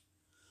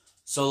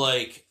 So,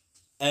 like...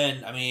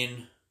 And, I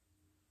mean...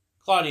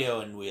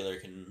 Claudio and Wheeler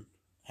can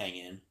hang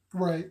in.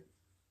 Right.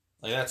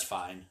 Like, that's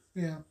fine.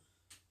 Yeah.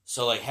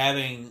 So, like,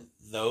 having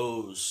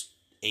those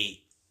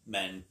 8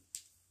 men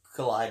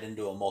collide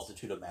into a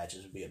multitude of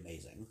matches would be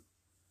amazing.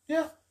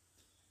 Yeah.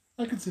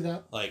 I can see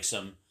that. Like,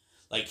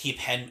 keep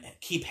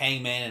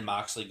Hangman and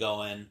Moxley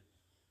going.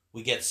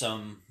 We get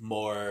some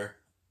more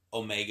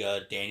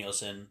Omega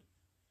Danielson.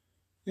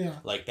 Yeah.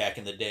 Like, back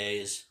in the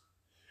days.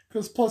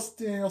 Because plus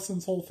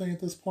Danielson's whole thing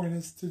at this point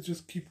is to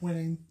just keep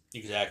winning.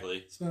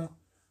 Exactly. So,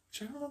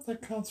 which I don't know if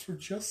that counts for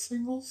just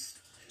singles.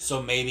 So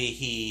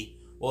maybe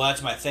well,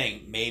 that's my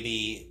thing.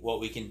 Maybe what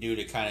we can do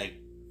to kind of...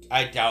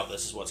 I doubt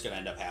this is what's going to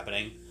end up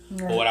happening.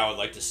 Right. But what I would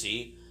like to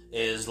see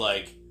is,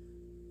 like...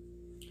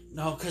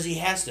 No, because he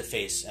has to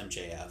face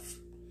MJF.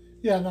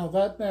 Yeah, no,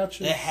 that match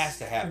It has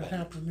to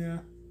happen. Yeah.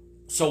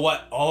 So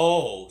what...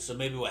 so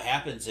maybe what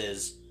happens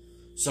is...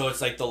 So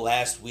it's like the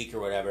last week or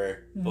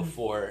whatever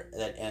before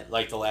that...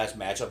 Like the last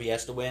matchup he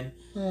has to win.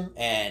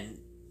 And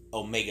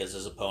Omega's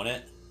his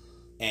opponent,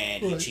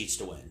 and he cheats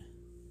to win.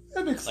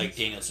 That makes like sense.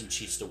 Danielson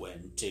cheats to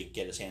win to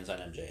get his hands on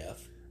MJF.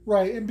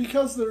 Right, and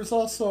because there's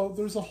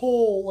a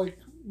whole like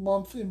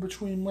month in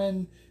between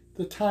when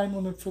the time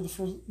limit for the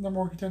first number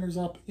one contender's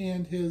up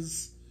and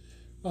his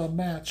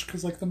match,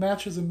 because like the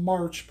match is in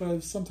March,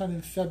 but sometime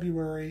in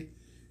February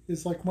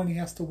is like when he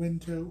has to win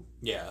too.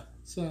 Yeah.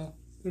 So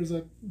there's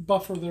a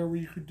buffer there where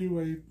you could do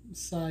a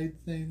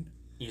side thing.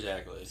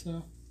 Exactly.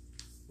 So,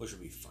 which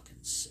would be fucking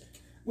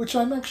sick. Which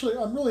I'm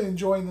really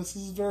enjoying this.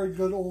 This is very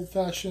good old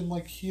fashioned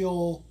like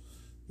heel,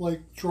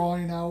 like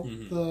drawing out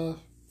the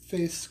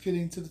face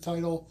getting to the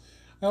title.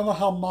 I don't know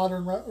how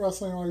modern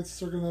wrestling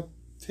artists are gonna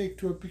take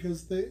to it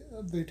because the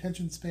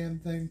attention span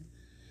thing.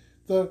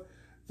 The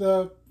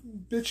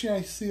bitching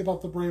I see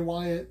about the Bray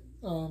Wyatt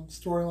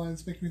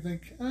storylines make me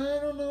think I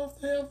don't know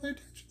if they have the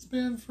attention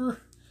span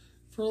for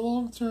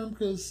long term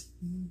because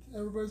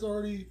everybody's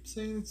already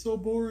saying it's so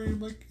boring.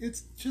 Like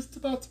it's just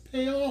about to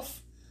pay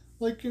off,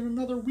 like in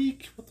another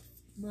week. What the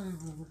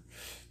whatever.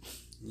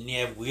 Then you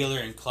have Wheeler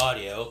and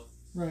Claudio,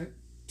 right?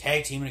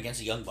 Tag teaming against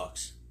the Young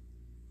Bucks.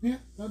 Yeah,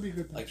 that'd be a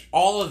good match. Like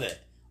all of it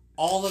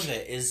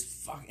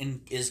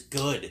is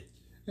good.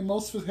 And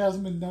most of it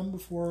hasn't been done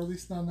before, or at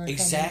least not in that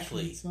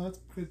exactly. So that's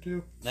good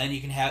too. Then you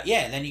can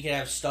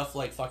have stuff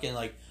like fucking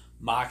like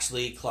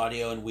Moxley,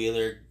 Claudio, and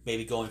Wheeler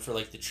maybe going for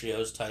like the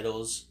trios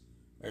titles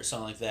or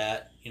something like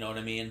that. You know what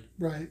I mean?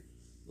 Right.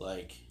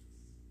 Like.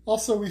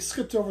 Also, we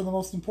skipped over the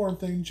most important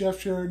thing.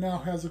 Jeff Jarrett now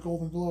has a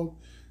Golden Globe.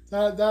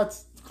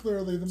 That's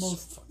clearly the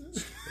most.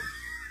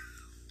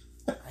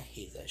 I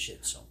hate that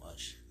shit so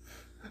much.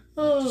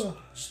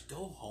 Just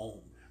go home.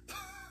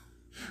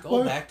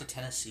 Go back to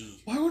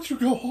Tennessee. Why won't you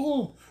go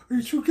home? Are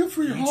you too good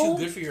for your home? Are you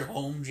too good for your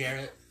home,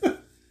 Jarrett?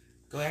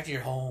 Go back to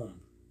your home.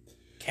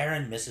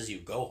 Karen misses you.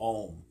 Go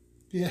home.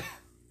 Yeah.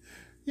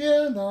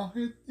 Yeah, no,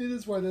 it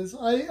is what it is.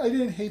 I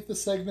didn't hate the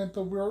segment,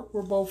 but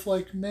we're both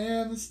like,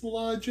 man, this is a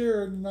lot of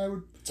Jarrett,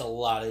 and it's a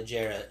lot of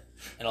Jarrett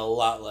and a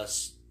lot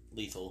less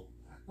Lethal.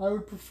 I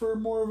would prefer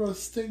more of a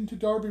Sting to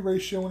Darby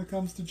ratio when it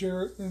comes to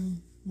Jarrett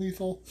than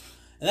Lethal.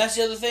 And that's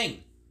the other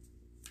thing.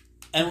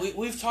 And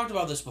we've talked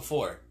about this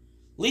before.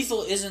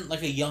 Lethal isn't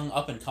like a young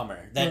up and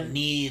comer that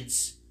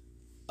needs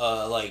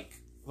like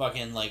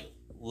fucking like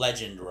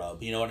legend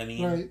rub, you know what I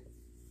mean? Right.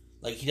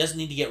 Like he doesn't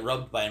need to get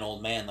rubbed by an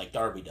old man like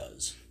Darby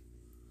does.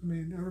 I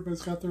mean,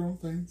 everybody's got their own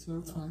thing, so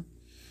it's fine.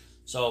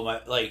 So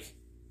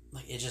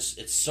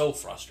it's so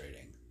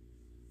frustrating.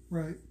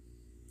 Right.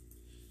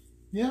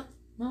 Yeah,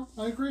 no,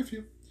 I agree with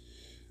you.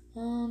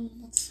 I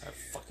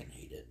fucking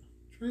hate it.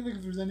 I'm trying to think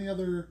if there's any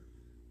other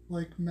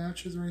like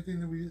matches or anything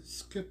that we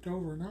skipped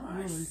over. Not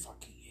really. I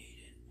fucking hate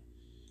it.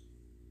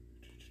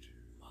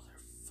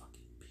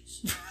 Motherfucking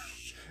piece of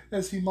shit.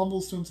 As he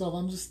mumbles to himself,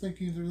 I'm just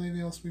thinking if there's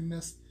anything else we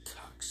missed.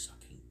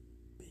 Cocksucking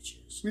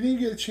bitches. We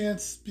didn't get a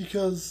chance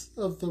because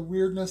of the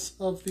weirdness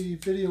of the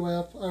video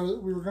app.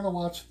 We were gonna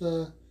watch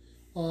the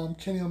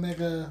Kenny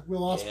Omega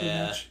Will Ospreay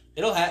match.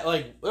 It'll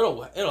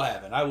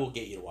happen. I will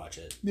get you to watch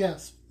it.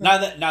 Yes. Now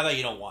that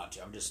you don't want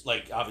to, I'm just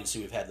like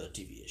obviously we've had the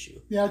TV issue.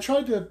 Yeah, I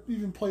tried to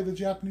even play the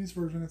Japanese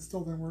version. It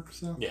still didn't work.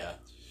 So yeah,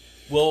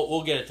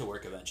 we'll get it to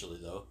work eventually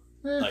though.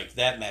 Like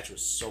that match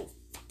was so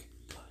fucking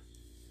good.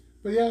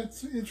 But yeah,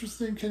 it's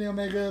interesting. Kenny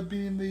Omega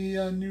being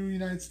the new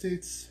United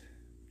States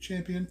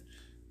champion,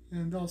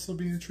 and also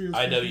being a trio.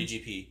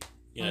 IWGP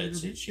United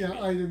States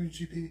champion. Yeah,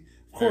 IWGP.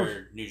 Of course.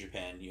 Or New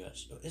Japan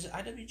US. Is it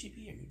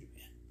IWGP or New Japan?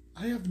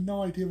 I have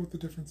no idea what the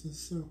difference is.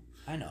 So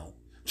I know.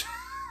 I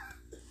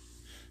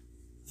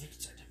think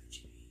it's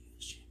IWGP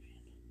US champion.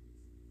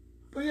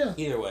 But yeah.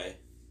 Either way.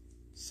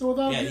 So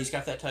he's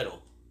got that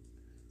title.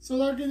 So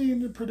without getting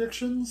into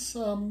predictions,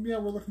 we're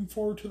looking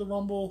forward to the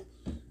Rumble.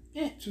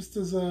 Yeah. Just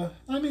as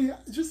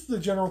just the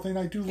general thing,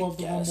 I do love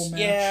the Rumble match.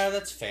 Yeah,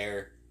 that's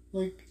fair.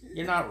 Like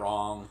you're not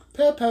wrong.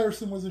 Pat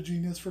Patterson was a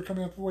genius for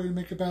coming up with a way to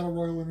make a battle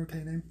royal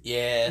entertaining.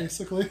 Yeah.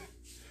 Basically.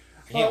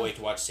 I can't wait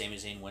to watch Sami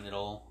Zayn win it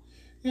all.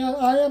 Yeah,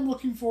 I am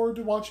looking forward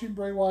to watching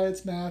Bray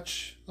Wyatt's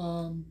match.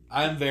 I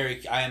am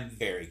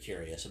very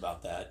curious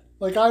about that.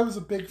 Like, I was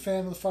a big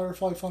fan of the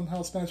Firefly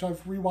Funhouse match.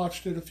 I've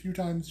rewatched it a few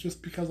times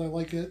just because I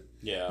like it.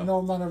 Yeah. I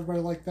know not everybody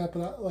liked that,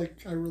 but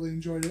I really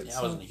enjoyed it. Yeah,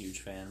 I wasn't a huge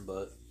fan,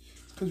 but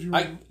because you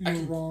were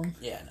wrong.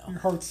 Yeah, no.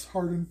 Your heart's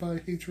hardened by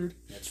hatred.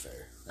 That's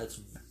fair.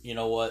 You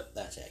know what?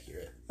 That's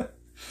accurate.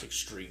 It's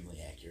extremely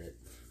accurate.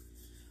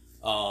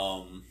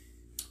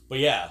 But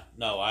yeah,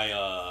 no,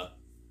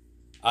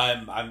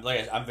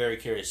 I'm very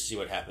curious to see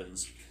what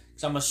happens.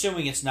 Because I'm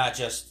assuming it's not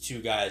just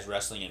two guys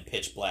wrestling in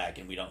pitch black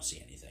and we don't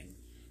see anything.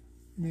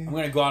 I'm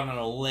going to go out on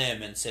a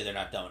limb and say they're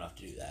not dumb enough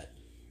to do that.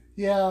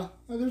 Yeah,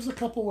 there's a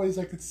couple ways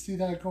I could see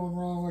that going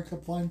wrong, like a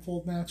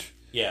blindfold match.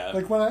 Yeah.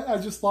 Like when I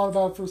just thought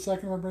about it for a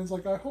second, my brain's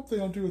like, I hope they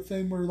don't do a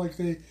thing where like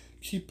they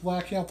keep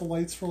blacking out the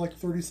lights for like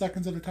 30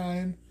 seconds at a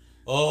time.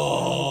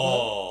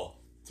 Oh.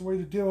 It's a way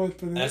to do it.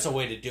 But that's a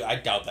way to do it. I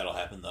doubt that'll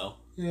happen though.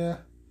 Yeah.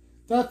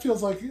 That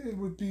feels like it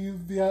would be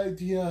the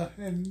idea,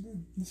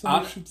 and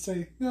somebody should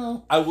say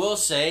no. I will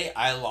say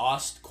I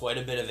lost quite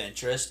a bit of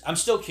interest. I'm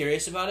still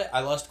curious about it. I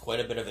lost quite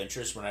a bit of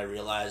interest when I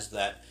realized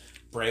that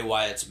Bray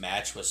Wyatt's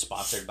match was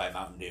sponsored by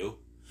Mountain Dew.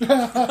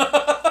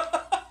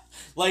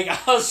 Like,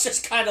 I was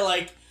just kind of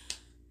like,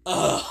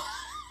 ugh.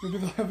 Maybe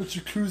they'll have a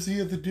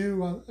jacuzzi of the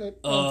dew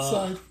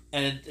outside.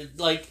 And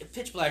like,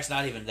 Pitch Black's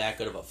not even that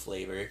good of a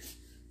flavor.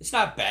 It's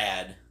not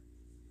bad,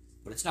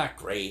 but it's not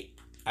great.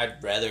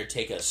 I'd rather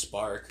take a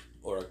Spark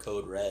or a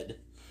Code Red.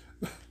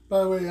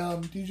 By the way,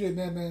 DJ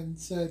Madman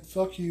said,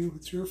 "Fuck you,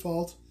 it's your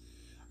fault."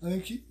 I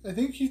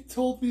think he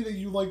told me that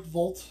you like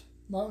Volt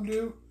Mountain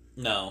Dew.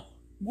 No.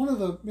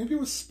 Maybe it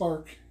was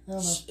Spark. I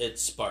don't know.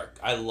 It's Spark.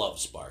 I love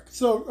Spark.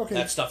 So, okay.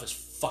 That stuff is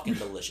fucking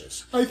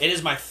delicious. It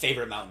is my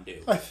favorite Mountain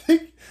Dew. I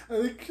think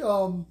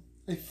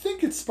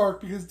it's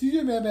Spark because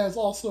DJ Madman is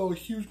also a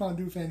huge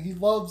Mountain Dew fan. He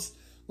loves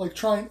like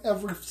trying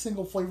every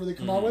single flavor they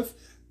come out with,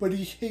 but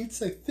he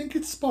hates. I think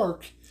it's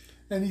Spark,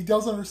 and he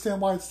doesn't understand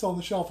why it's still on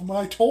the shelf. And when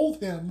I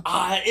told him,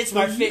 it's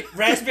my favorite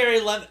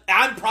raspberry lemon.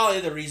 I'm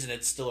probably the reason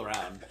it's still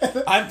around.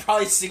 I'm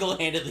probably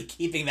single-handedly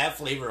keeping that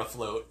flavor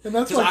afloat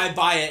because I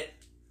buy it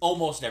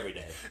almost every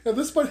day. And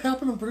this might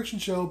happen on the prediction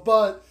show,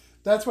 but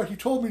that's why he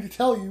told me to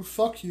tell you,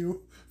 fuck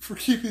you, for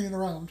keeping it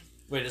around.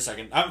 Wait a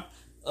second. I'm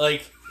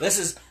like, this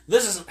is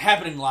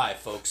happening live,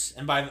 folks.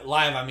 And by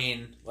live, I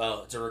mean,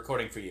 well, it's a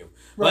recording for you.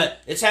 Right. But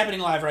it's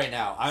happening live right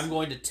now. I'm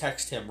going to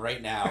text him right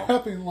now.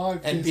 Happening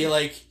live. And be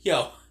like,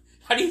 yo,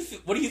 what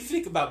do you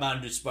think about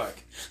Mountain Dew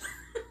Spark?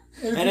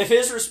 And if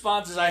his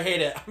response is, I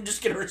hate it, I'm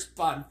just going to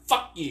respond,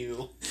 fuck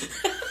you.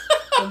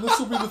 And this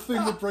will be the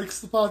thing that breaks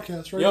the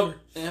podcast, right? Yep,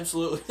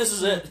 absolutely. This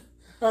is it.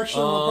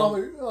 Actually,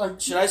 we'll probably...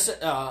 should I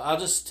send... I'll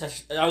just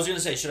text... I was going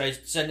to say, should I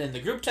send in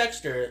the group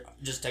text or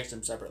just text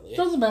him separately?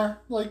 Doesn't matter.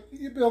 Like,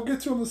 it'll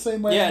get to him the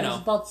same way. Yeah, and no.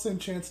 There's about the same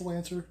chance he'll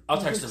answer.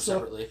 I'll text him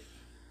separately.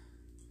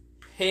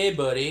 Hey,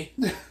 buddy.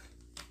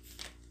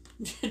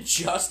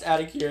 Just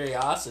out of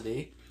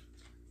curiosity.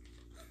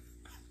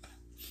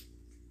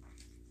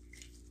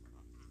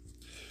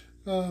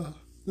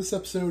 This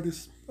episode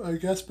is, I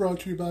guess,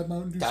 brought to you by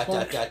Mountain Dew Spark. ...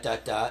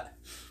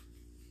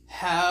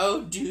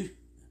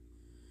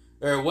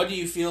 What do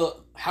you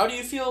feel?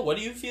 What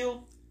do you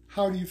feel?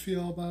 How do you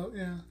feel about,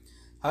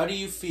 How do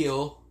you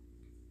feel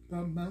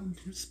about Mountain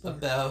Dew Spark?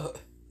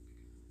 About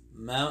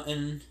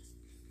Mountain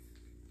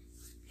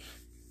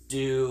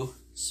Dew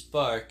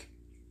Spark.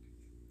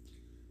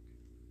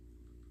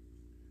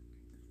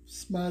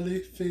 Smiley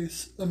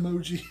face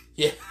emoji.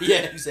 Yeah,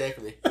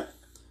 exactly.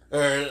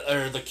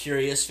 or the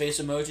curious face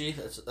emoji.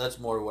 That's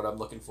more what I'm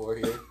looking for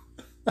here.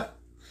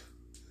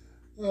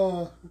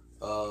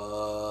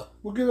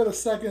 We'll give it a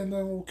second,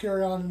 then we'll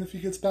carry on, and if he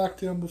gets back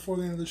to him before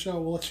the end of the show,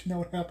 we'll let you know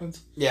what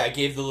happens. Yeah, I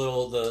gave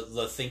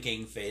the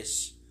thinking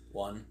face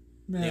one.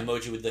 Yeah. The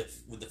emoji with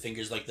the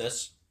fingers like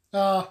this.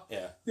 Yeah.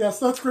 Yes,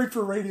 that's great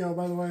for radio,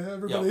 by the way.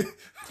 Everybody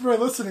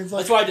listening is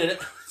like... That's why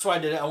I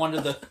did it. I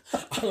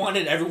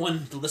wanted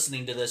everyone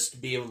listening to this to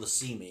be able to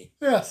see me.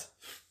 Yes.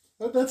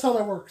 That's how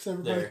that works,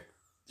 everybody. There.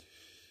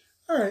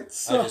 All right,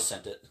 so... I just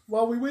sent it.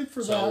 While we wait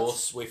for that... So we'll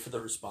wait for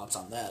the response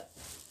on that.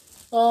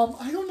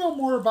 I don't know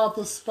more about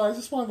this, but I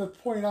just wanted to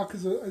point out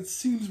because it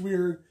seems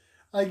weird.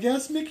 I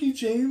guess Mickie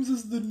James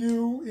is the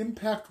new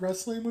Impact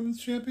Wrestling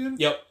Women's Champion.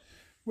 Yep.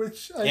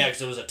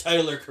 Because it was a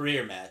title or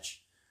career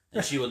match,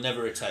 and she will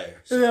never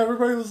retire. So. Yeah,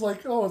 everybody was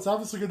like, "Oh, it's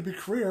obviously going to be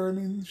career." I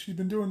mean, she's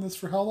been doing this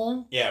for how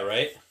long? Yeah,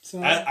 right.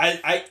 So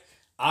I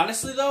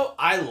honestly though,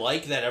 I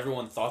like that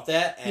everyone thought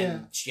that,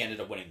 and she ended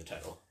up winning the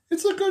title.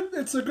 It's a good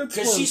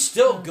because she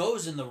still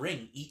goes in the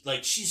ring.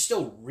 Like, she's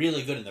still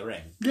really good in the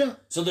ring. Yeah.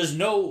 So there's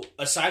no,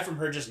 aside from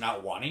her just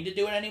not wanting to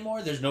do it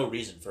anymore, there's no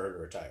reason for her to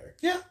retire.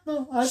 Yeah.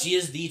 No. She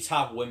is the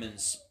top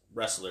women's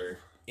wrestler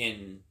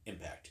in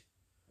Impact.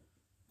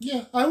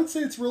 Yeah, I would say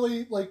it's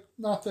really, like,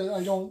 not that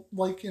I don't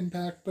like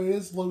Impact, but it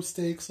is low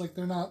stakes. Like,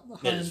 they're not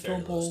high in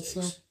phone polls.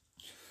 So,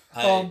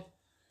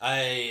 I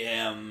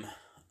am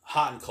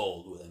hot and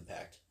cold with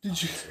Impact.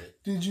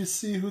 Did you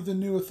see who the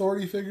new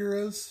authority figure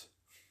is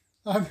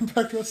on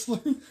Impact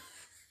Wrestling?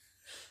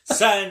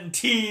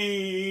 Santino.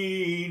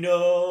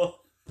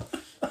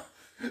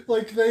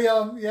 Like, they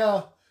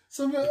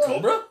some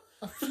Cobra.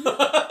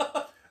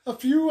 A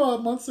few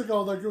months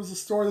ago, there was a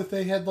store that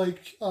they had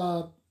like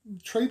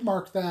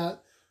trademarked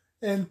that,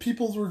 and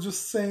people were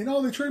just saying,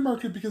 "Oh, they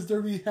trademarked it because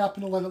Derby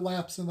happened to let it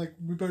lapse, and like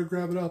we better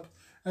grab it up."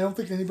 I don't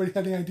think anybody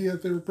had any idea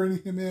that they were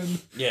bringing him in.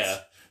 Yeah.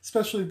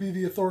 Especially to be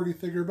the authority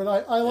figure, but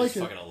I like it.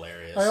 It's fucking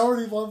hilarious. I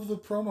already love the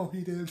promo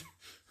he did.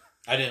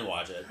 I didn't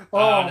watch it.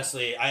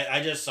 Honestly,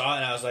 I just saw it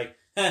and I was like,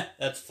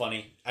 that's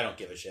funny. I don't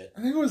give a shit.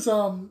 I think it was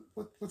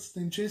what's his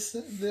name?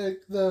 Jason,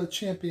 the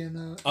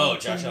champion.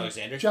 Josh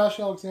Alexander. Josh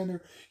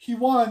Alexander. He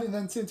won, and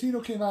then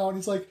Santino came out and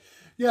he's like,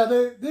 yeah,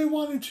 they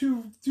wanted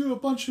to do a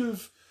bunch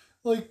of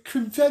like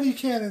confetti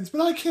cannons,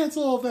 but I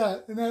cancel all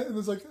that. And it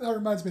was like, that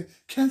reminds me,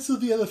 cancel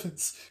the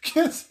elephants.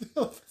 Cancel the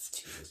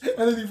elephants.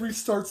 And then he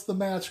restarts the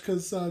match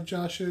because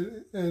Josh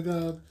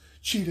had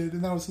cheated,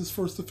 and that was his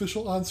first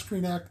official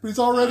on-screen act. But he's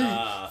already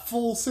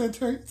full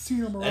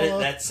Santino Marella.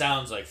 That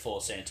sounds like full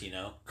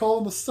Santino.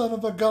 Call him a son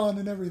of a gun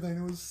and everything.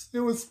 It was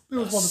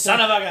wonderful. Son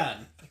of a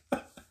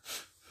gun.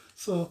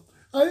 So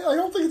I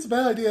don't think it's a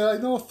bad idea. I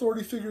know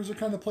authority figures are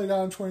kind of played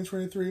out in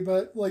 2023,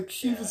 but like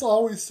he was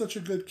always such a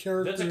good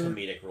character. That's a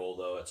comedic role,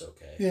 though. It's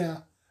okay. Yeah.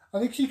 I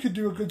think he could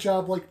do a good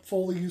job like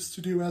Foley used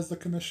to do as the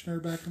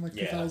commissioner back in like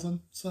 2000.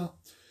 So,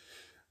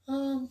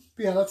 but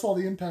yeah, that's all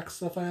the Impact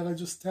stuff I had. I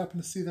just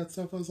happened to see that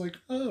stuff. I was like,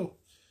 oh.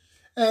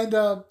 And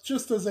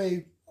just as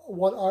a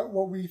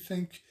what we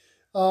think,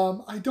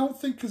 I don't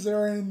think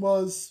Kazarian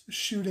was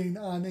shooting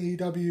on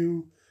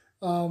AEW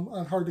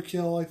on Hard to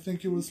Kill. I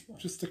think it was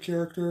just a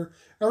character.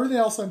 Everything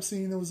else I'm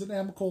seeing, it was an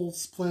amicable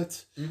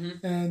split.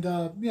 Mm-hmm. And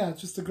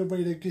just a good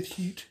way to get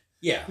heat.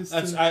 Yeah,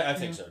 I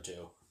think so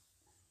too.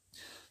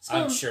 So,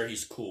 I'm sure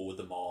he's cool with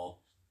them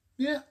all.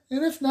 Yeah,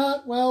 and if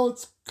not, well,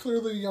 it's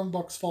clearly Young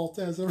Bucks' fault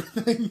as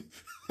everything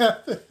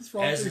happens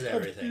wrong. As is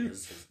everything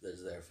is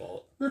their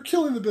fault. They're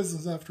killing the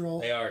business after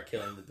all. They are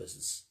killing the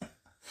business.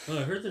 Oh,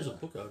 I heard there's a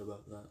book out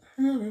about that.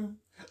 Yeah.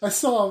 I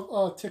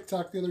saw a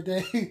TikTok the other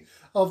day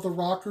of the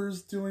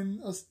Rockers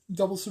doing a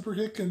double super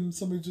kick, and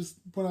somebody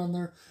just put on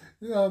there,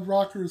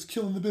 Rockers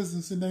killing the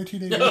business in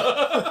 1980.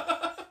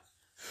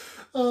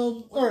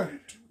 All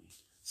right.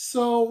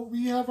 So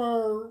we have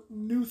our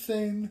new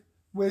thing,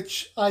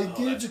 which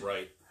That's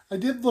right. I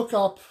did look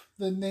up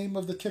the name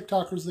of the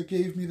TikTokers that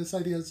gave me this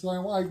idea, so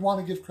I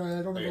want to give credit.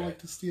 I don't ever like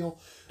to steal.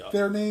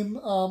 Their name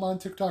on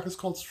TikTok is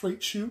called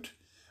Straight Shoot.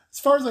 As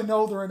far as I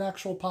know, they're an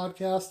actual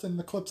podcast, and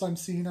the clips I'm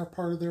seeing are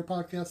part of their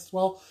podcast as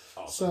well.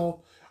 Awesome.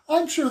 So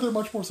I'm sure they're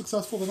much more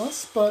successful than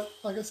us, but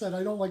like I said,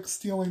 I don't like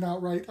stealing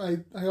outright. I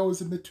always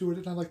admit to it,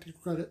 and I like to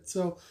give credit.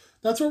 So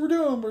that's what we're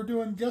doing. We're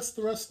doing Guess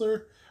the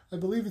Wrestler. I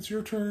believe it's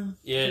your turn.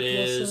 Yeah, it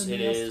is. It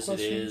is.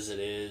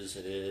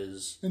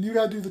 And you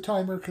gotta do the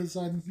timer because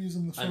I'm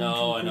using the phone. I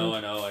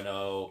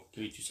know.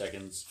 Give me 2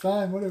 seconds.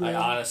 Fine, whatever. I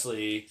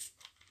honestly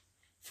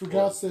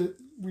forgot that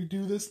we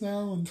do this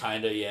now. And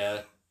kinda,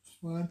 yeah.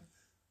 Fine.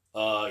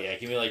 Yeah,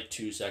 give me like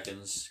 2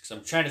 seconds. Because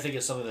I'm trying to think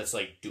of something that's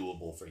like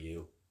doable for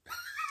you.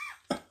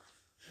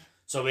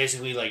 So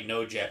basically, like,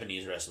 no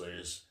Japanese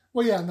wrestlers.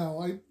 Well, yeah,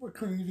 no. I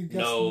couldn't even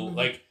guess.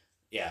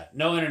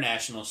 No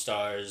international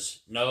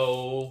stars,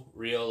 no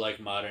real, like,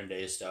 modern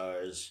day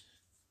stars.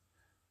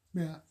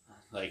 Yeah.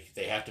 Like,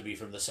 they have to be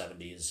from the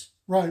 70s.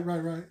 Right.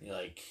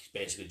 Like,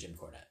 basically Jim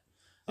Cornette.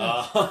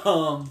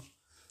 Yeah.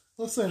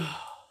 Listen,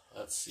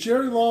 let's see.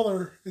 Jerry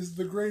Lawler is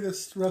the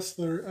greatest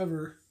wrestler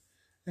ever,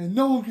 and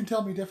no one can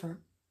tell me different.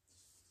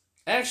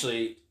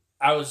 Actually,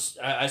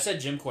 I said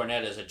Jim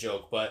Cornette as a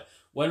joke, but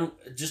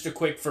just a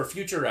quick, for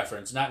future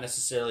reference, not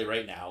necessarily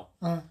right now,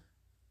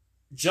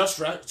 just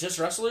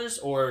wrestlers,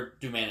 or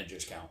do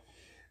managers count?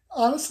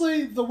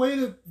 Honestly, the way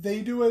that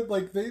they do it,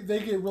 like they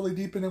get really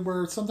deep in it,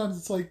 where sometimes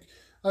it's like,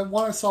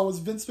 one I saw was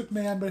Vince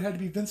McMahon, but it had to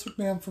be Vince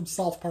McMahon from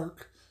South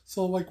Park.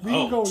 So like we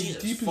can go as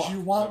deep as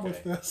you want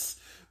with this,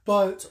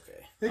 but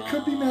it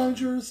could be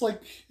managers.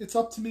 Like it's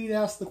up to me to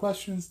ask the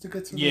questions to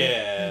get to the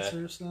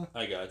answer. So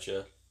I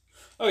gotcha.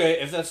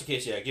 Okay, if that's the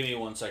case, give me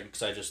 1 second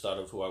because I just thought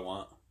of who I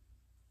want,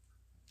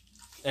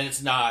 and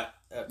it's not.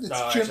 It's Jim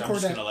actually,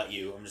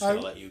 Cornette. I'm just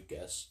gonna let you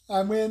guess.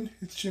 I win.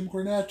 It's Jim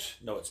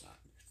Cornette. No, it's not.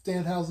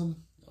 Danhausen.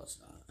 No, it's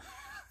not.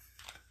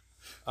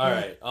 All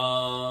right.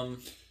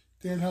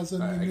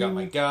 Danhausen. All right, I got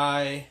my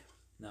guy.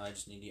 Now I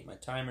just need to get my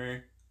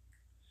timer.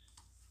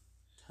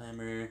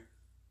 And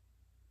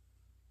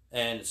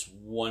it's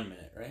 1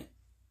 minute, right?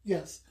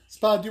 Yes.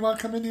 Spot, do you want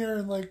to come in here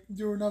and like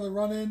do another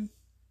run in?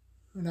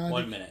 No,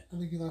 1 minute. I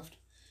think you left.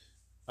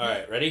 All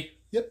right, ready?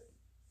 Yep.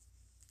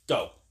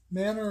 Go.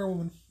 Man or a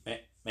woman?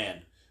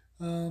 Man.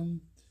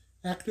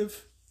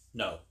 Active?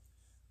 No.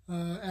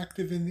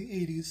 Active in the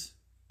 80s?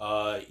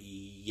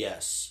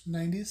 Yes.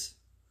 90s?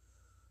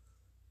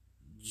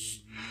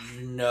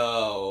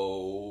 No.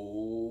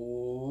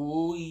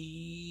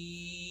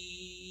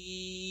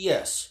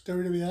 Yes.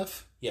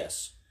 WWF?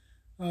 Yes.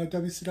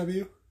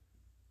 WCW?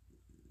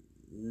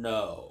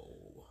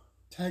 No.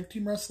 Tag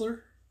team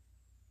wrestler?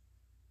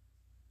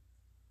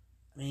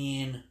 I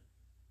mean,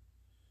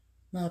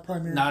 not a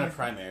primary. Not a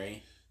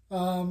primary.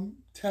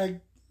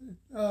 Tag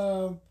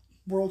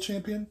world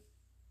champion?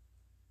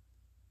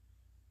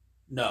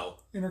 No.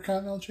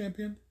 Intercontinental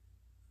champion?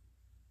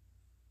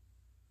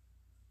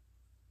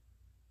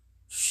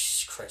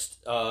 Jesus Christ.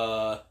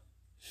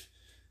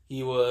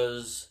 He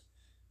was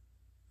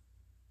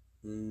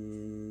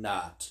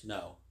not.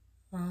 No.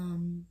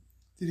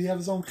 Did he have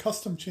his own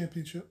custom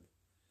championship?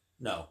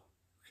 No.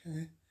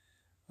 Okay.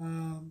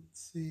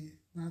 Let's see.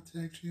 Not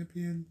tag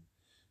champion.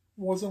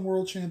 Wasn't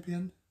world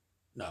champion.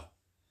 No.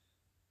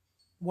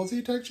 Was he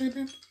a tag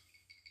champion?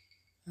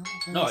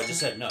 No, I just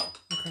said no.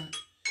 Okay.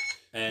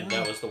 And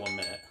that was the 1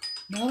 minute.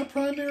 Not a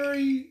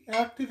primary,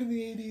 active in the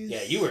 80s.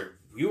 Yeah, you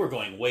were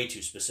going way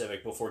too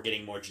specific before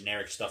getting more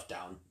generic stuff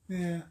down.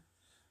 Yeah.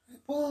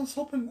 Well, I was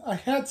hoping I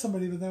had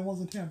somebody, but that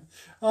wasn't him.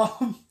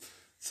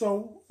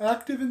 So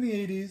active in the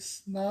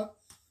 80s, not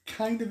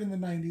kind of in the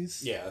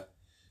 90s. Yeah.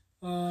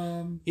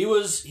 He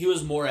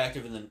was more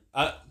active in the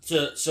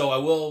so I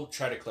will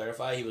try to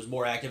clarify, he was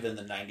more active in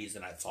the 90s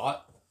than I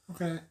thought.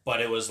 Okay. But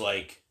it was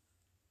like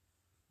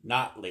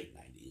not late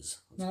 90s.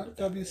 Not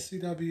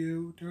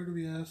WCW,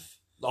 WWF.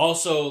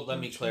 Also, let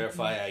me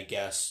clarify, I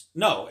guess.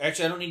 No,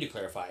 actually, I don't need to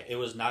clarify. It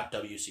was not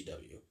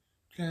WCW.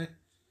 Okay.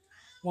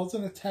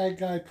 Wasn't a tag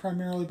guy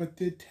primarily, but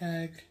did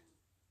tag.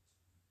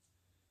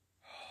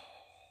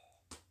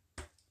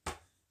 A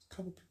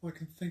couple people I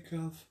can think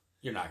of.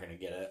 You're not going to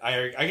get it.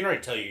 I can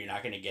already tell you're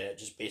not going to get it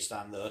just based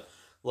on the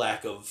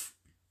lack of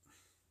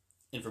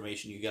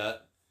information you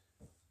got.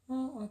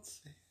 Well,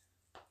 let's see.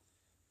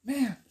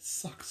 Man, this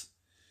sucks.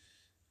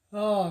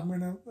 Oh, I'm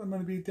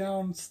gonna be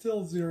down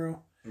still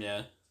 0.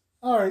 Yeah.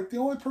 All right, the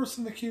only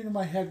person that came into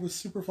my head was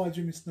Superfly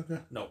Jimmy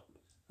Snuka. Nope.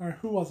 All right,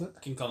 who was it?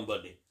 King Kong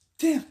Bundy.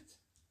 Damn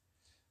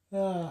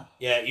it.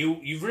 Yeah,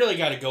 you've really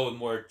got to go with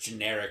more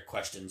generic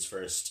questions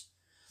first.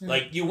 Yeah.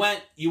 Like you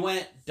went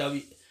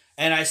W,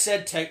 and I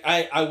said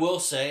I will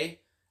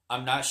say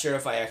I'm not sure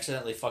if I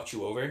accidentally fucked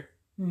you over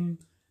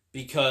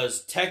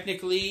because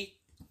technically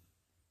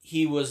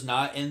he was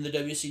not in the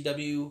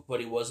WCW, but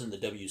he was in the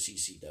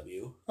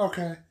WCCW.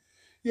 Okay.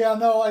 Yeah,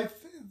 no,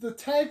 the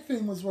tag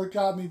thing was what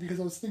got me because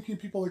I was thinking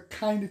people that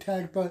kind of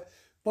tagged, but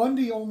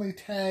Bundy only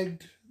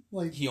tagged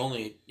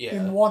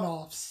in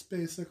one-offs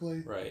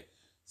basically. Right.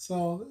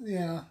 So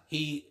yeah.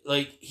 He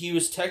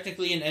was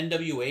technically an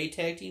NWA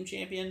tag team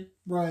champion.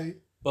 Right.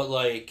 But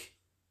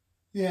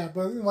yeah,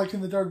 but like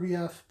in the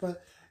WWF,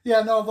 but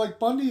yeah, no, like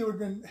Bundy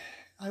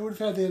I would have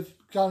had to have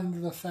gotten into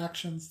the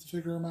factions to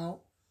figure him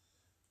out.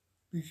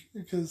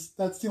 Because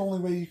that's the only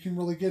way you can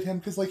really get him.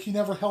 Because he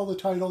never held a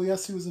title.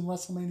 Yes, he was in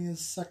WrestleMania's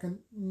second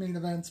main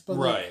events, but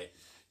right.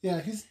 Yeah,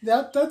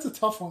 that's a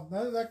tough one.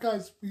 That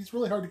guy's he's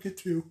really hard to get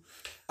to.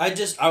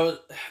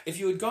 If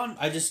you had gone,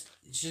 you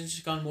should have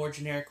just gone more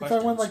generic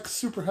questions. If I went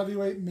super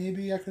heavyweight,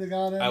 maybe I could have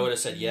got him. I would have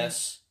said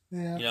yes.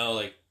 Yeah.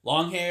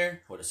 Long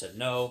hair, I would have said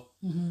no.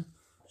 Mm-hmm.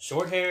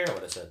 Short hair, I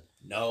would have said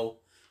no.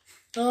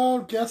 Oh,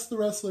 guess the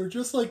wrestler,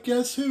 just like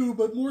Guess Who,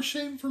 but more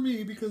shame for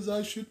me because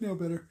I should know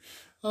better.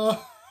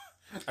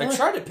 I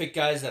try to pick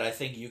guys that I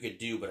think you could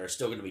do, but are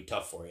still going to be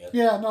tough for you.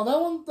 Yeah,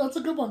 no, that's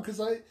a good one, because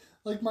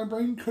my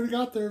brain could have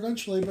got there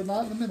eventually, but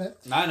not in a minute.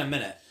 Not in a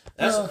minute.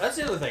 That's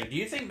the other thing. Do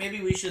you think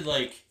maybe we should,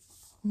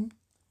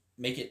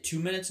 make it 2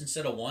 minutes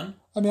instead of 1?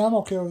 I mean, I'm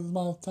okay with the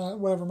amount of time,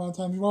 whatever amount of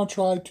time. You want to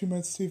try 2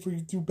 minutes to see if we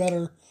can do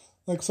better.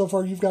 So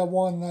far you've got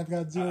 1 and I've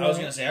got 0. I was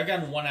going to say, I've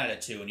gotten 1 out of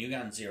 2, and you've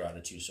gotten 0 out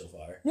of 2 so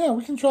far. Yeah,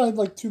 we can try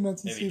 2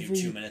 minutes and maybe see if we...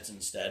 Maybe do 2 minutes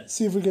instead.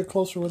 See if we get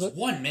closer with it.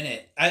 1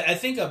 minute. I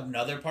think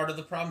another part of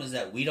the problem is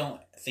that we don't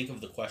think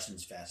of the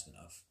questions fast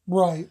enough.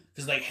 Right.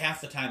 Because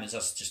half the time is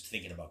us just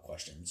thinking about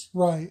questions.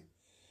 Right.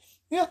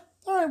 Yeah.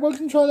 All right, well, we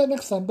can try that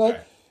next time.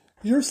 But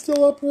you're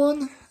still up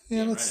 1,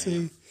 and let's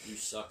see. You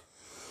suck.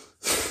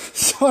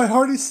 So I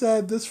already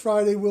said this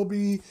Friday will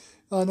be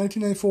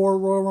 1994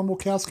 Royal Rumble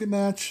casket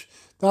match.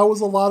 That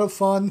was a lot of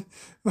fun.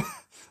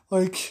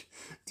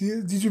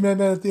 DJ Man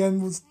at the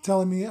end was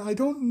telling me, I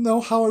don't know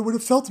how I would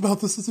have felt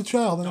about this as a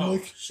child. And I'm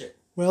like, shit.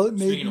 Well, it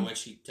made Speaking of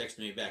which, he texted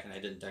me back and I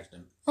didn't text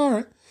him. All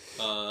right.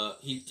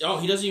 He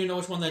doesn't even know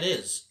which one that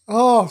is.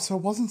 Oh, so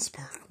it wasn't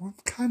Spark.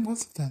 What kind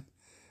was it then?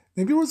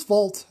 Maybe it was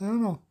Vault. I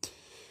don't know.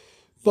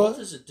 Vault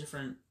is a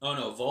different... Oh,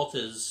 no. Vault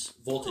is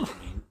Voltage,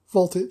 I mean.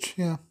 Voltage,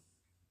 yeah.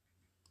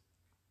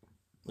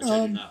 Which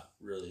I do not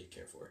really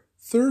care for.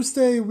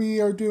 Thursday, we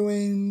are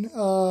doing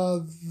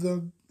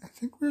I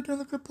think we're doing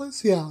The Good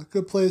Place. Yeah,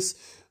 Good Place.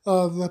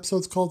 The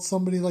episode's called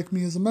Somebody Like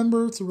Me as a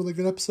Member. It's a really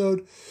good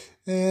episode.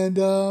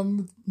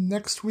 And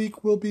next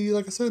week will be,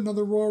 like I said,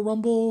 another Royal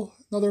Rumble,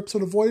 another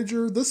episode of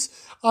Voyager.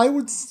 I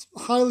would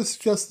highly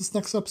suggest this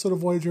next episode of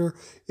Voyager.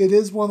 It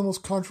is one of the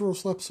most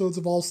controversial episodes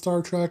of all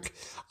Star Trek.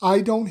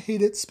 I don't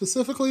hate it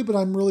specifically, but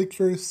I'm really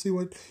curious to see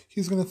what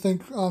he's going to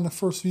think on the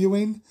first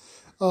viewing.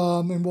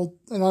 And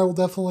I will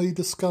definitely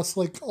discuss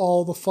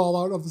all the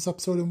fallout of this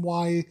episode and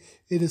why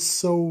it is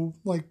so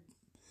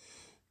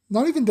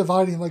not even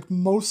dividing.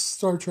 Most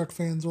Star Trek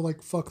fans are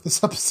fuck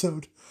this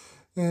episode.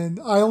 And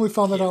I only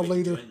found that out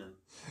later.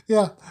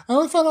 Yeah, I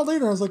only found out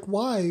later. I was like,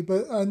 why?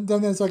 And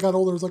then as I got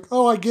older, I was like,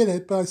 oh, I get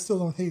it, but I still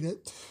don't hate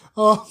it.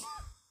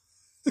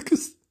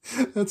 Because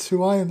that's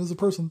who I am as a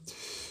person.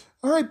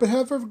 All right, but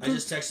I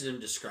just texted him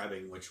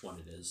describing which one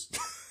it is.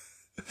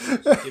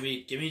 Give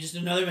me just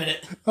another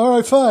minute. All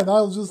right, fine.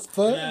 I'll just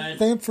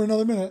vamp for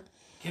another minute.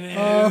 Come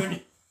on.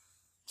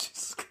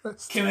 Jesus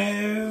Christ. Come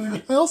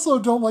on. I also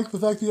don't like the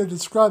fact that you had to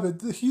describe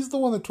it. He's the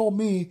one that told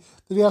me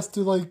that he has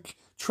to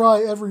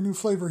try every new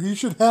flavor. He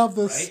should have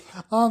this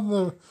on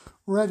the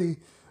ready.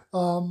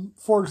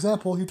 For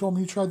example, he told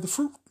me he tried the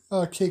fruit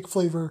cake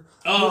flavor.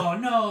 Oh,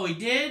 no, he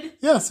did?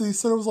 Yes, he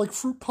said it was like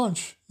fruit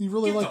punch. He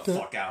really liked it. Get the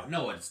fuck out.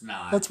 No, it's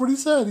not. That's what he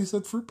said. He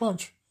said fruit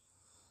punch.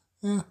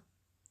 Yeah.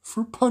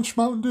 Fruit punch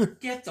Mountain Dew.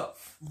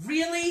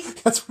 Really?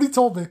 That's what he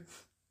told me.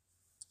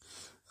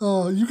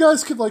 You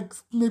guys could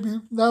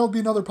maybe that'll be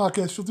another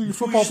podcast. You'll do your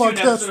football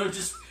podcast. Do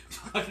just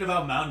talking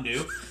about Mountain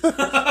Dew.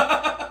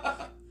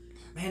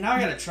 Man, now I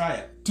gotta try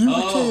it.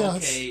 Chaos.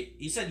 Okay.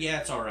 He said, yeah,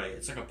 it's alright.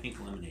 It's like a pink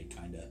lemonade,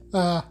 kinda.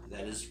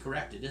 That is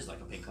correct. It is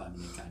like a pink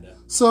lemonade, kinda.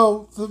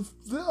 So,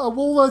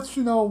 we'll let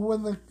you know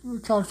when the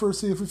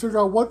controversy, if we figure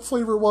out what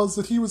flavor it was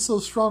that he was so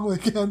strongly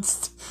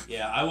against.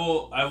 Yeah, I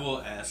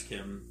will ask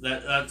him.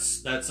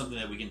 That's something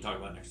that we can talk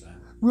about next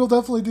time. We'll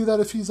definitely do that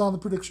if he's on the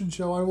prediction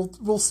show.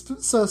 We'll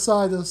set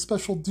aside a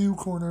special do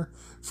corner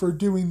for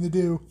doing the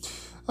do.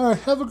 All right,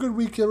 have a good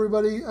week,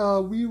 everybody.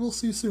 We will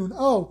see you soon.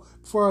 Oh,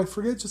 before I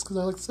forget, just because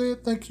I like to say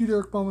it, thank you,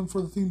 Derek Bowman,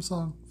 for the theme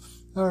song.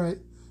 All right.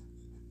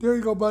 There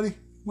you go, buddy.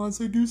 Want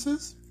to say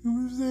deuces? You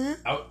want to say it?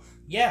 Oh,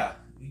 yeah.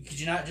 Could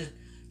you not just...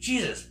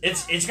 Jesus,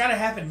 it's got to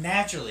happen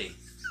naturally.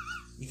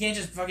 You can't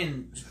just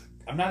fucking...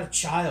 I'm not a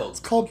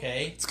child,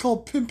 okay? It's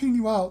called pimping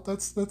you out.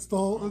 That's the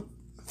whole...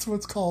 That's what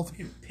it's called.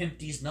 You can pimp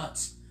these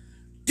nuts.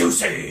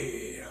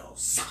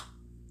 Deuces!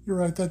 You're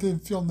right, that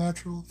didn't feel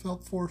natural. It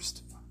felt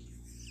forced.